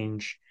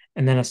change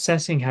and then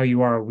assessing how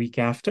you are a week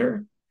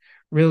after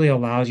really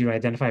allows you to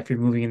identify if you're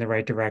moving in the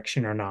right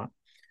direction or not.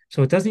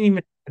 So it doesn't even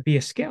have to be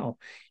a scale.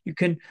 You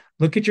can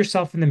look at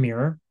yourself in the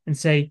mirror and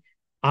say,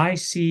 I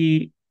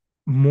see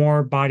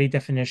more body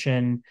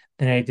definition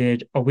than I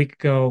did a week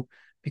ago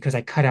because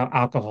I cut out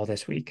alcohol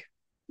this week,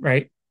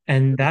 right?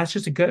 And that's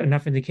just a good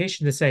enough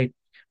indication to say,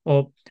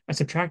 well, I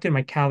subtracted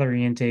my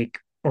calorie intake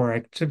or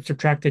I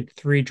subtracted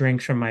 3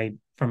 drinks from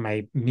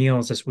my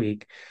meals this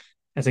week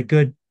as a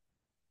good,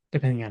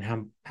 depending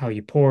on how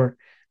you pour,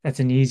 that's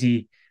an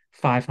easy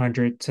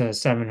 500 to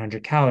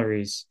 700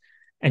 calories.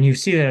 And you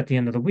see that at the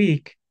end of the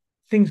week,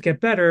 things get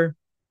better,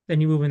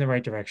 then you move in the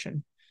right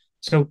direction.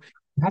 So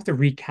you have to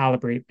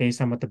recalibrate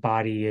based on what the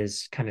body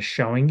is kind of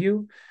showing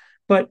you.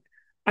 But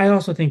I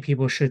also think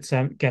people should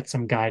get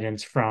some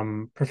guidance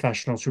from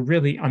professionals who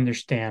really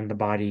understand the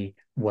body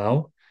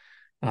well.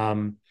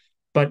 Um,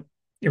 but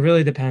it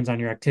really depends on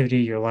your activity,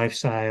 your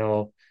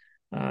lifestyle.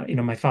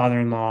 My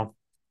father-in-law,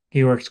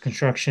 he works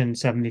construction,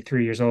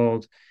 73 years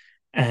old,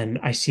 and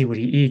I see what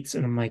he eats,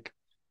 and I'm like,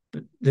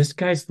 this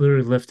guy's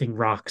literally lifting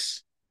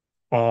rocks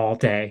all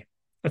day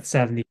at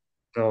 70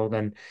 years old.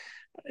 And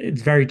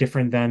it's very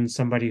different than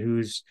somebody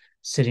who's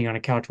sitting on a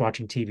couch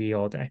watching TV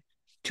all day.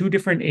 Two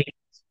different ages,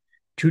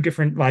 two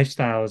different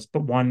lifestyles,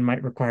 but one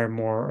might require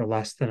more or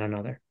less than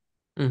another.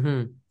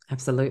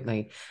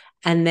 Absolutely.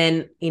 And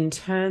then in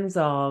terms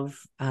of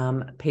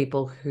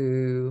people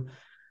who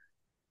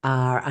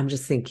are, I'm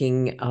just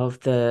thinking of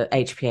the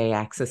HPA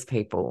axis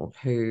people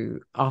who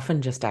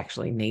often just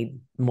actually need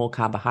more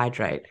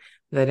carbohydrate.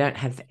 They don't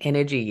have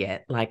energy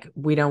yet. Like,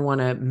 we don't want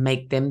to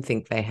make them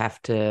think they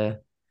have to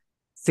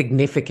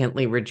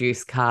significantly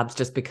reduce carbs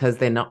just because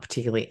they're not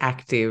particularly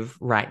active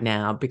right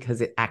now,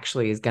 because it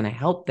actually is going to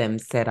help them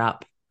set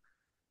up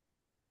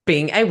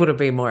being able to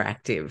be more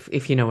active,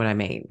 if you know what I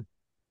mean.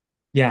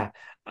 Yeah,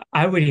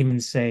 I would even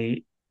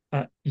say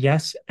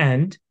yes,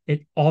 and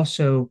it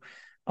also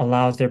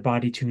allows their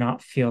body to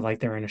not feel like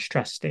they're in a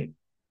stress state.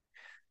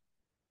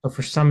 So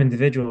for some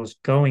individuals,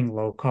 going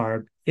low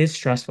carb is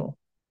stressful.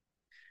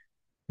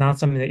 Not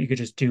something that you could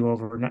just do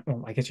overnight.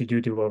 Well, I guess you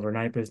do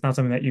overnight, but it's not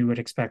something that you would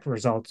expect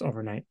results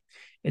overnight.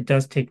 It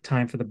does take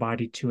time for the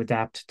body to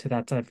adapt to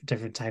that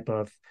different type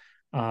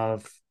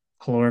of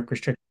caloric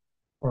restriction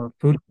or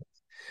food.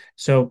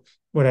 So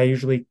what I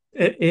usually,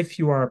 if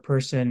you are a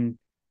person,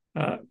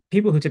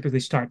 people who typically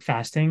start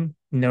fasting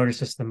notice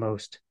this the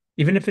most,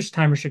 even if it's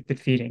time restricted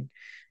feeding,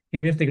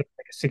 even if they go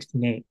like a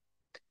 16/8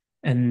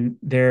 and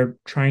they're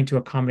trying to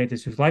accommodate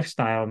this with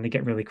lifestyle and they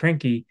get really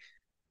cranky,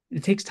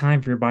 it takes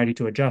time for your body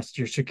to adjust.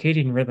 Your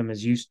circadian rhythm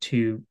is used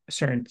to a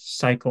certain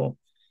cycle.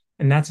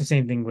 And that's the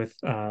same thing with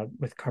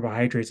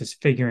carbohydrates, is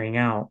figuring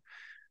out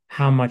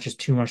how much is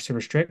too much to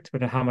restrict,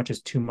 but how much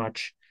is too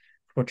much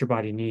for what your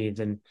body needs.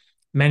 And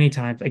many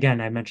times,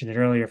 again, I mentioned it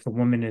earlier, if a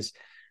woman is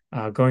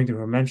going through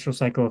her menstrual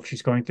cycle, if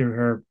she's going through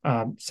her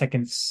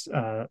seconds,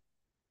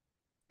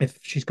 if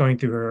she's going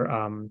through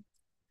her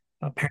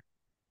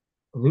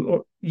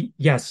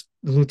yes,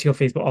 the luteal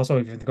phase, but also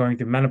if you're going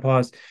through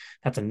menopause,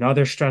 that's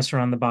another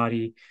stressor on the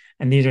body.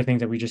 And these are things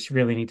that we just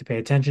really need to pay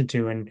attention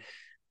to. And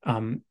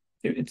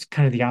it's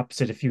kind of the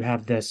opposite. If you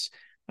have this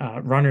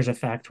runner's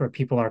effect where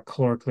people are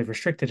calorically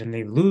restricted and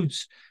they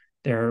lose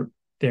their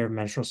their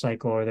menstrual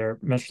cycle or their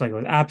menstrual cycle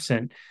is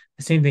absent,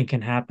 the same thing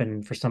can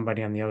happen for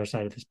somebody on the other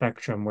side of the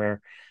spectrum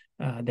where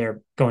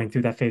they're going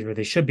through that phase where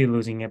they should be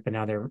losing it, but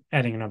now they're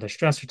adding another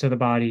stressor to the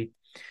body.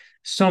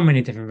 So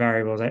many different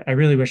variables. I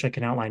really wish I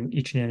could outline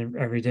each and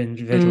every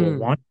individual Mm.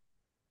 one,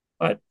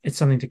 but it's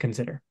something to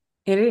consider.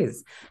 It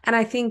is. And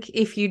I think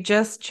if you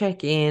just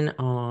check in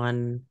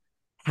on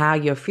how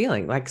you're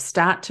feeling, like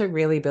start to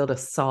really build a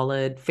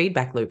solid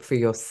feedback loop for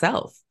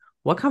yourself.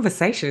 what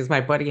conversation is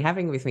my body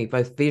having with me,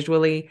 both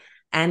visually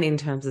and in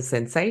terms of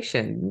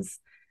sensations?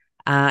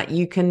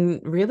 You can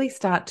really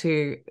start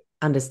to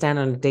understand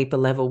on a deeper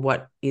level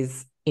what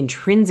is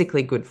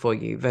intrinsically good for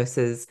you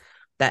versus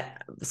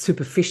that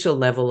superficial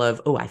level of,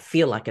 oh, I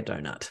feel like a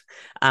donut.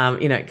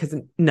 Because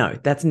no,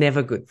 that's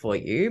never good for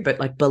you. But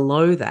like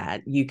below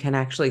that, you can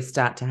actually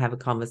start to have a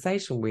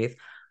conversation with,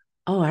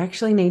 oh, I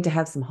actually need to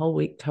have some whole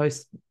wheat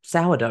toast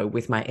sourdough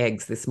with my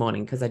eggs this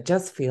morning because I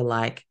just feel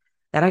like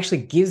that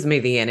actually gives me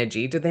the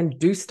energy to then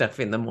do stuff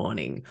in the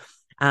morning.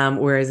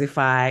 Whereas if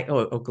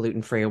or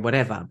gluten free or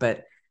whatever,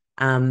 but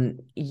um,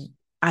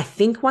 I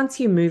think once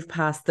you move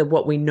past the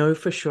what we know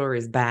for sure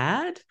is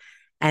bad,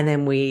 and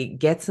then we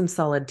get some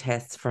solid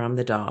tests from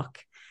the doc,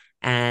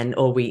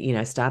 or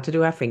we, start to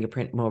do our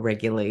fingerprint more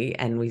regularly,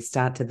 and we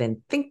start to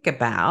then think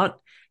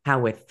about how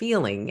we're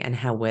feeling and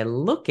how we're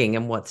looking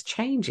and what's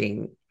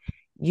changing,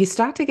 you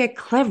start to get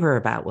clever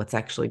about what's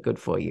actually good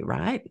for you,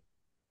 right?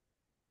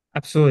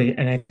 Absolutely.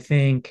 And I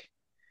think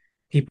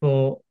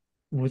people,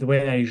 with the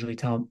way I usually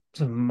tell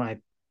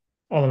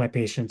all of my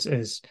patients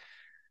is,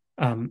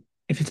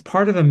 if it's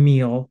part of a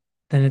meal,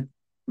 then it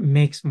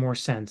makes more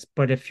sense.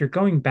 But if you're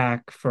going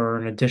back for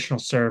an additional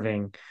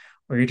serving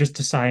or you're just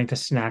deciding to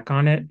snack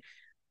on it,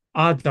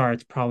 odds are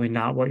it's probably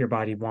not what your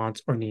body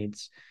wants or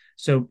needs.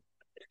 So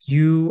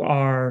you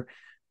are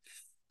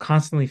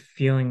constantly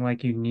feeling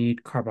like you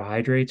need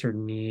carbohydrates or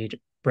need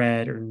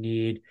bread or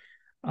need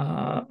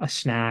a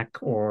snack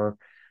or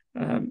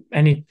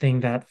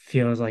anything that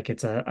feels like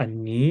it's a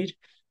need,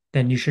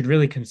 then you should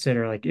really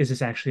consider like, is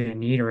this actually a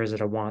need or is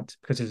it a want?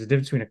 Because there's a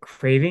difference between a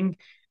craving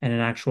and an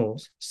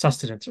actual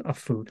sustenance of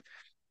food.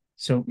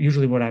 So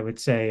usually what I would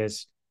say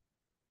is,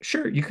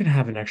 sure, you can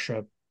have an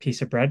extra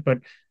piece of bread, but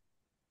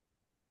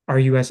are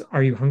you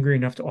hungry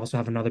enough to also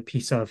have another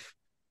piece of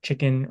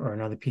chicken or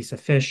another piece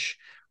of fish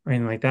or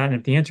anything like that? And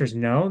if the answer is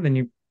no, then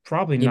you're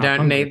probably You not don't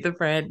hungry. need the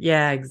bread.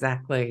 Yeah,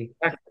 exactly.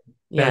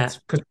 Yeah. That's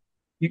because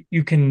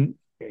you can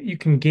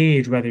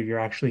gauge whether you're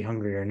actually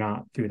hungry or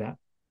not through that.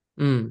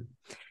 Mm.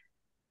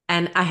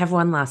 And I have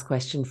one last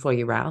question for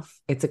you, Ralph.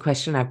 It's a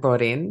question I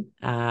brought in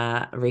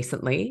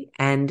recently,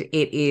 and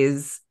it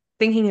is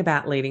thinking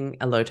about leading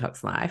a low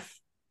tox life.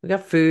 We've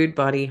got food,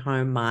 body,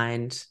 home,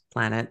 mind,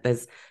 planet.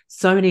 There's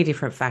so many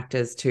different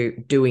factors to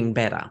doing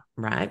better,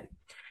 right?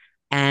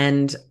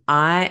 And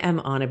I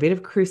am on a bit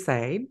of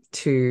crusade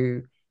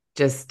to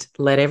just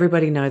let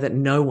everybody know that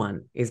no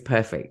one is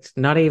perfect,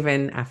 not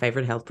even our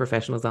favorite health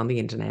professionals on the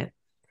internet.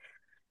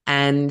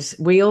 And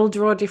we all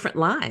draw different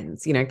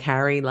lines.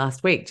 Carrie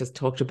last week just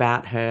talked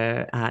about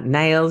her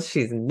nails.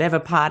 She's never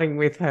parting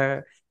with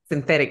her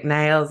synthetic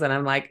nails. And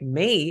I'm like,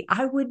 me,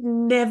 I would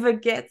never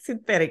get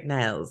synthetic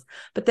nails.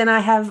 But then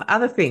I have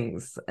other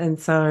things. And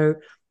so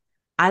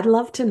I'd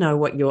love to know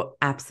what your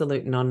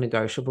absolute non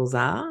negotiables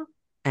are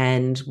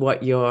and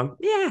what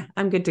yeah,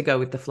 I'm good to go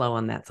with the flow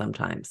on that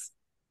sometimes.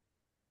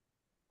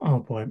 Oh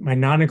boy, my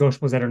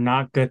non-negotiables that are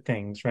not good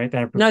things, right?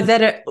 That No,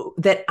 are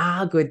that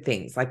are good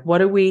things. Like, what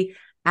do we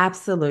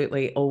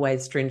absolutely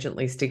always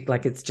stringently stick?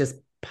 Like, it's just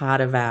part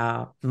of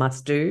our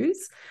must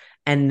do's,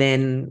 and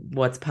then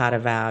what's part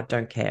of our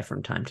don't care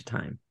from time to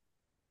time.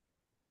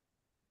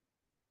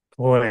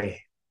 boy,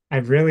 I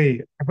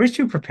wish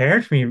you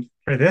prepared me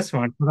for this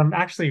one because I'm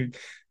actually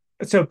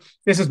so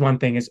this is one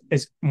thing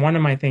is one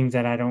of my things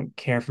that I don't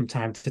care from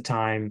time to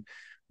time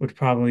would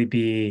probably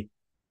be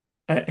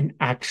an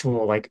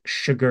actual like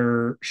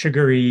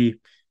sugary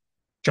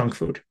junk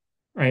food,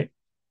 right?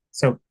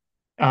 So,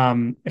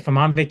 if I'm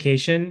on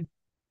vacation,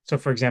 so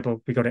for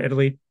example, we go to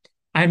Italy,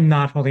 I'm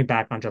not holding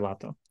back on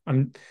gelato.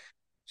 I'm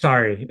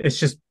sorry. It's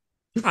just,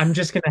 I'm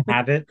just gonna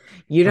have it.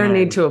 You don't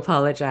need And, to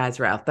apologize,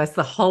 Ralph. That's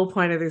the whole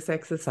point of this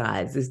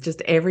exercise, is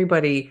just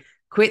everybody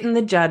quitting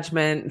the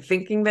judgment,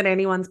 thinking that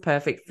anyone's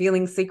perfect,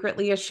 feeling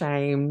secretly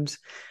ashamed.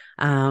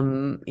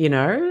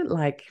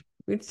 Like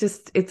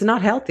it's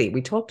not healthy.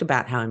 We talked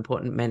about how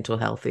important mental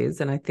health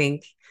is. And I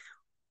think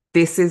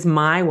this is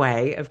my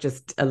way of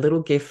just a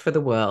little gift for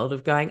the world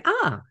of going,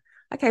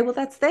 okay, well,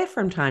 that's there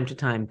from time to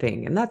time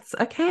thing. And that's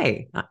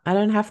okay. I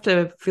don't have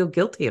to feel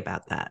guilty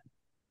about that.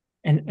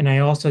 and I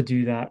also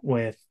do that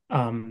with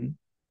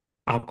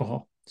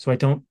alcohol. So I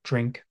don't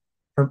drink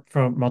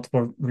for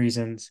multiple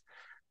reasons.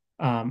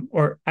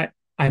 Or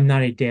I'm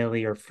not a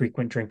daily or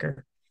frequent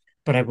drinker,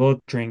 but I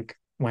will drink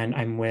when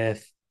I'm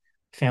with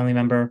a family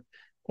member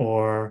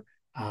or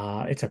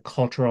it's a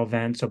cultural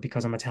event. So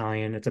because I'm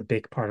Italian, it's a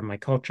big part of my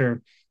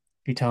culture.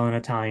 If you tell an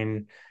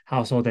Italian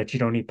household that you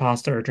don't eat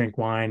pasta or drink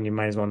wine, you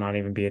might as well not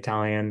even be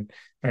Italian,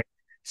 right?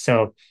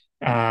 So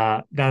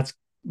that's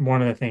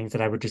one of the things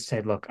that I would just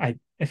say, look, I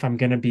if I'm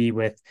gonna be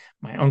with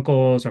my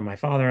uncles or my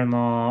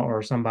father-in-law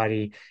or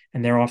somebody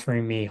and they're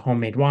offering me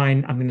homemade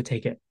wine, I'm gonna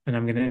take it and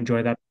I'm gonna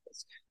enjoy that.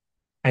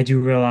 I do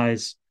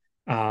realize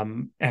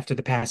after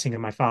the passing of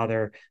my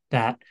father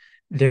that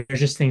there's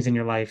just things in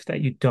your life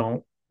that you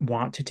don't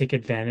want to take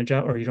advantage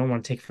of or you don't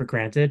want to take for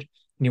granted,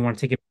 and you want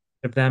to take advantage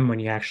of them when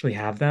you actually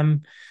have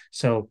them.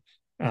 So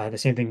the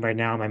same thing right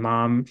now, my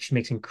mom, she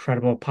makes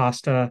incredible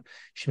pasta.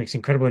 She makes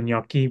incredible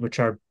gnocchi, which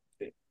are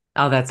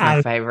Oh, that's my Out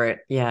of favorite.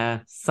 Yeah,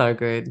 so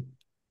good.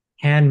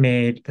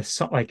 handmade,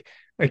 like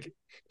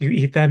you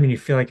eat them and you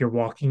feel like you're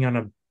walking on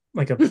a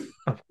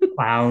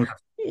cloud of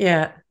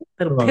Yeah,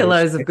 little pillows.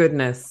 pillows of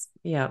goodness.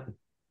 Yeah.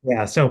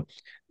 Yeah, so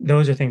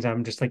those are things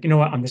I'm just like, you know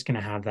what, I'm just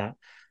gonna have that.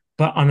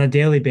 But on a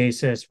daily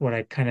basis, what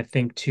I kind of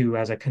think too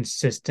as a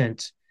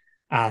consistent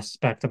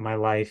aspect of my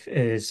life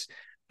is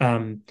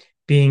um,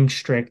 being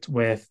strict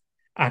with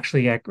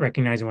actually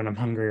recognizing when I'm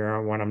hungry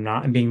or when I'm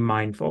not and being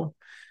mindful.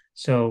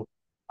 So,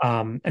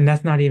 and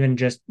that's not even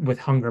just with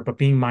hunger, but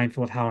being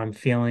mindful of how I'm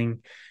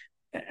feeling.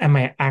 Am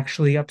I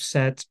actually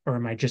upset or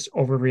am I just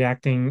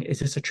overreacting? Is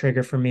this a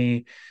trigger for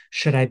me?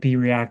 Should I be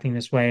reacting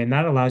this way? And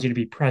that allows you to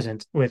be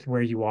present with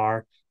where you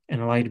are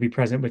and allow you to be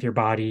present with your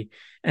body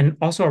and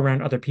also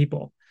around other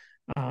people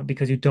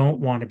because you don't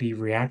want to be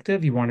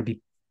reactive. You want to be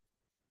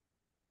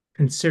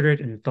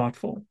considerate and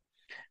thoughtful.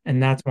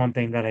 And that's one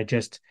thing that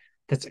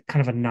that's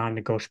kind of a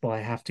non-negotiable. I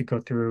have to go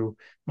through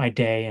my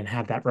day and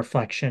have that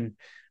reflection.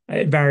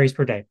 It varies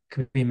per day. It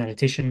could be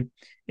meditation.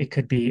 It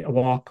could be a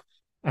walk.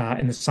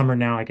 In the summer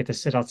now, I get to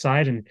sit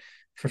outside and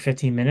for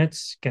 15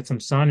 minutes, get some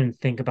sun and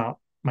think about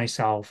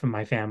myself and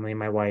my family and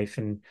my wife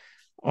and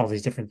all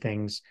these different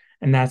things.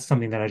 And that's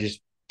something that I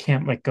just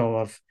can't let go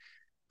of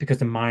because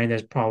the mind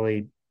is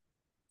probably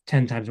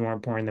 10 times more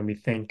important than we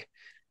think.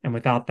 And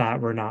without that,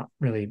 we're not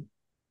really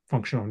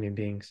functional human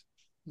beings.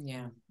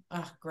 Yeah.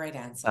 Oh, great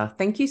answer.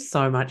 Thank you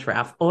so much,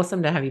 Ralph.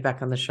 Awesome to have you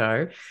back on the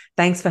show.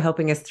 Thanks for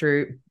helping us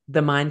through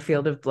the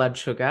minefield of blood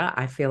sugar.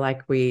 I feel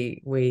like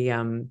we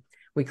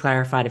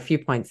clarified a few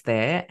points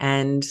there.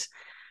 And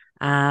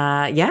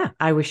yeah,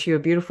 I wish you a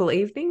beautiful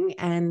evening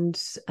and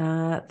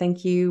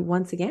thank you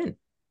once again.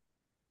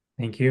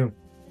 Thank you.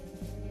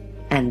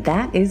 And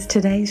that is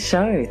today's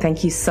show.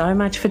 Thank you so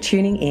much for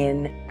tuning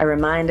in. A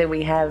reminder,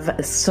 we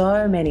have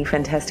so many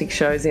fantastic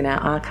shows in our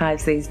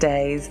archives these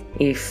days.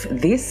 If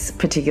this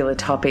particular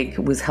topic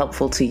was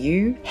helpful to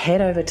you,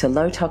 head over to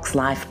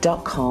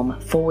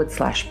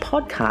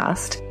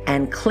lowtoxlife.com/podcast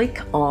and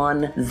click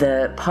on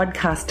the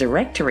podcast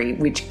directory,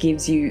 which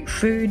gives you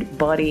food,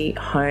 body,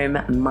 home,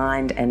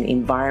 mind, and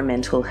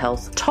environmental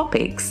health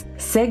topics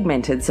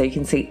segmented so you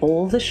can see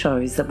all the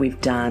shows that we've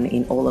done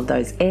in all of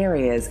those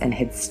areas and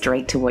head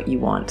straight to what you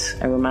want.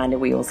 A reminder,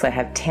 we also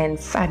have 10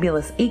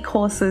 fabulous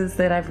e-courses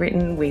that I've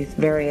written with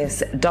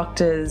various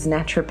doctors,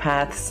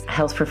 naturopaths,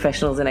 health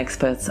professionals and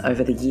experts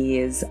over the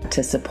years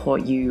to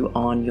support you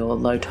on your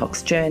low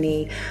tox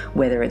journey,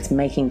 whether it's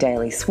making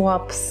daily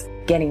swaps,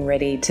 getting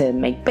ready to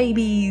make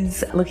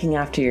babies, looking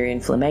after your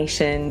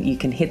inflammation. You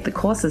can hit the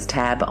courses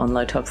tab on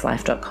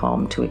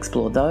lowtoxlife.com to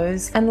explore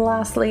those. And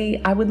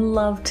lastly, I would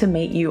love to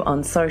meet you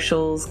on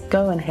socials.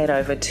 Go and head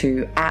over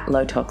to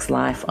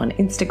 @lowtoxlife on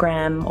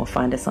Instagram or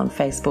find us on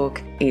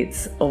Facebook.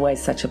 It's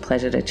always such a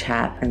pleasure to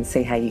chat and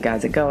see how you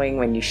guys are going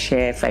when you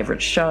share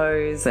favorite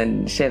shows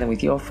and share them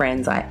with your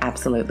friends. I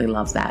absolutely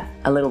love that.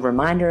 A little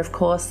reminder, of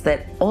course,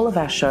 that all of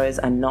our shows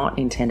are not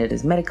intended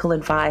as medical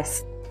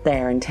advice. They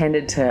are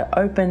intended to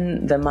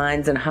open the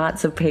minds and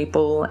hearts of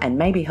people and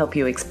maybe help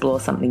you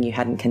explore something you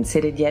hadn't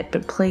considered yet,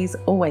 but please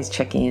always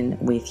check in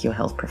with your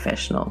health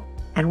professional.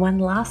 And one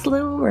last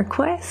little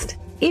request.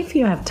 If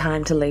you have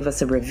time to leave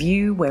us a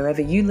review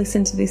wherever you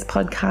listen to this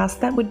podcast,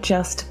 that would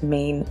just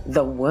mean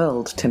the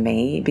world to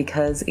me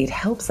because it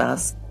helps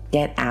us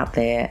get out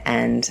there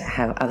and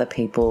have other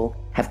people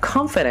have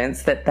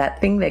confidence that that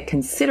thing they're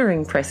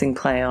considering pressing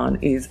play on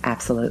is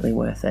absolutely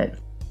worth it.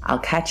 I'll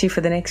catch you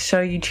for the next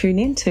show you tune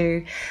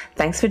into.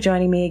 Thanks for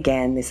joining me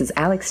again. This is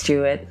Alex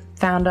Stewart,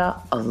 founder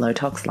of Low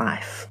Tox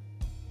Life.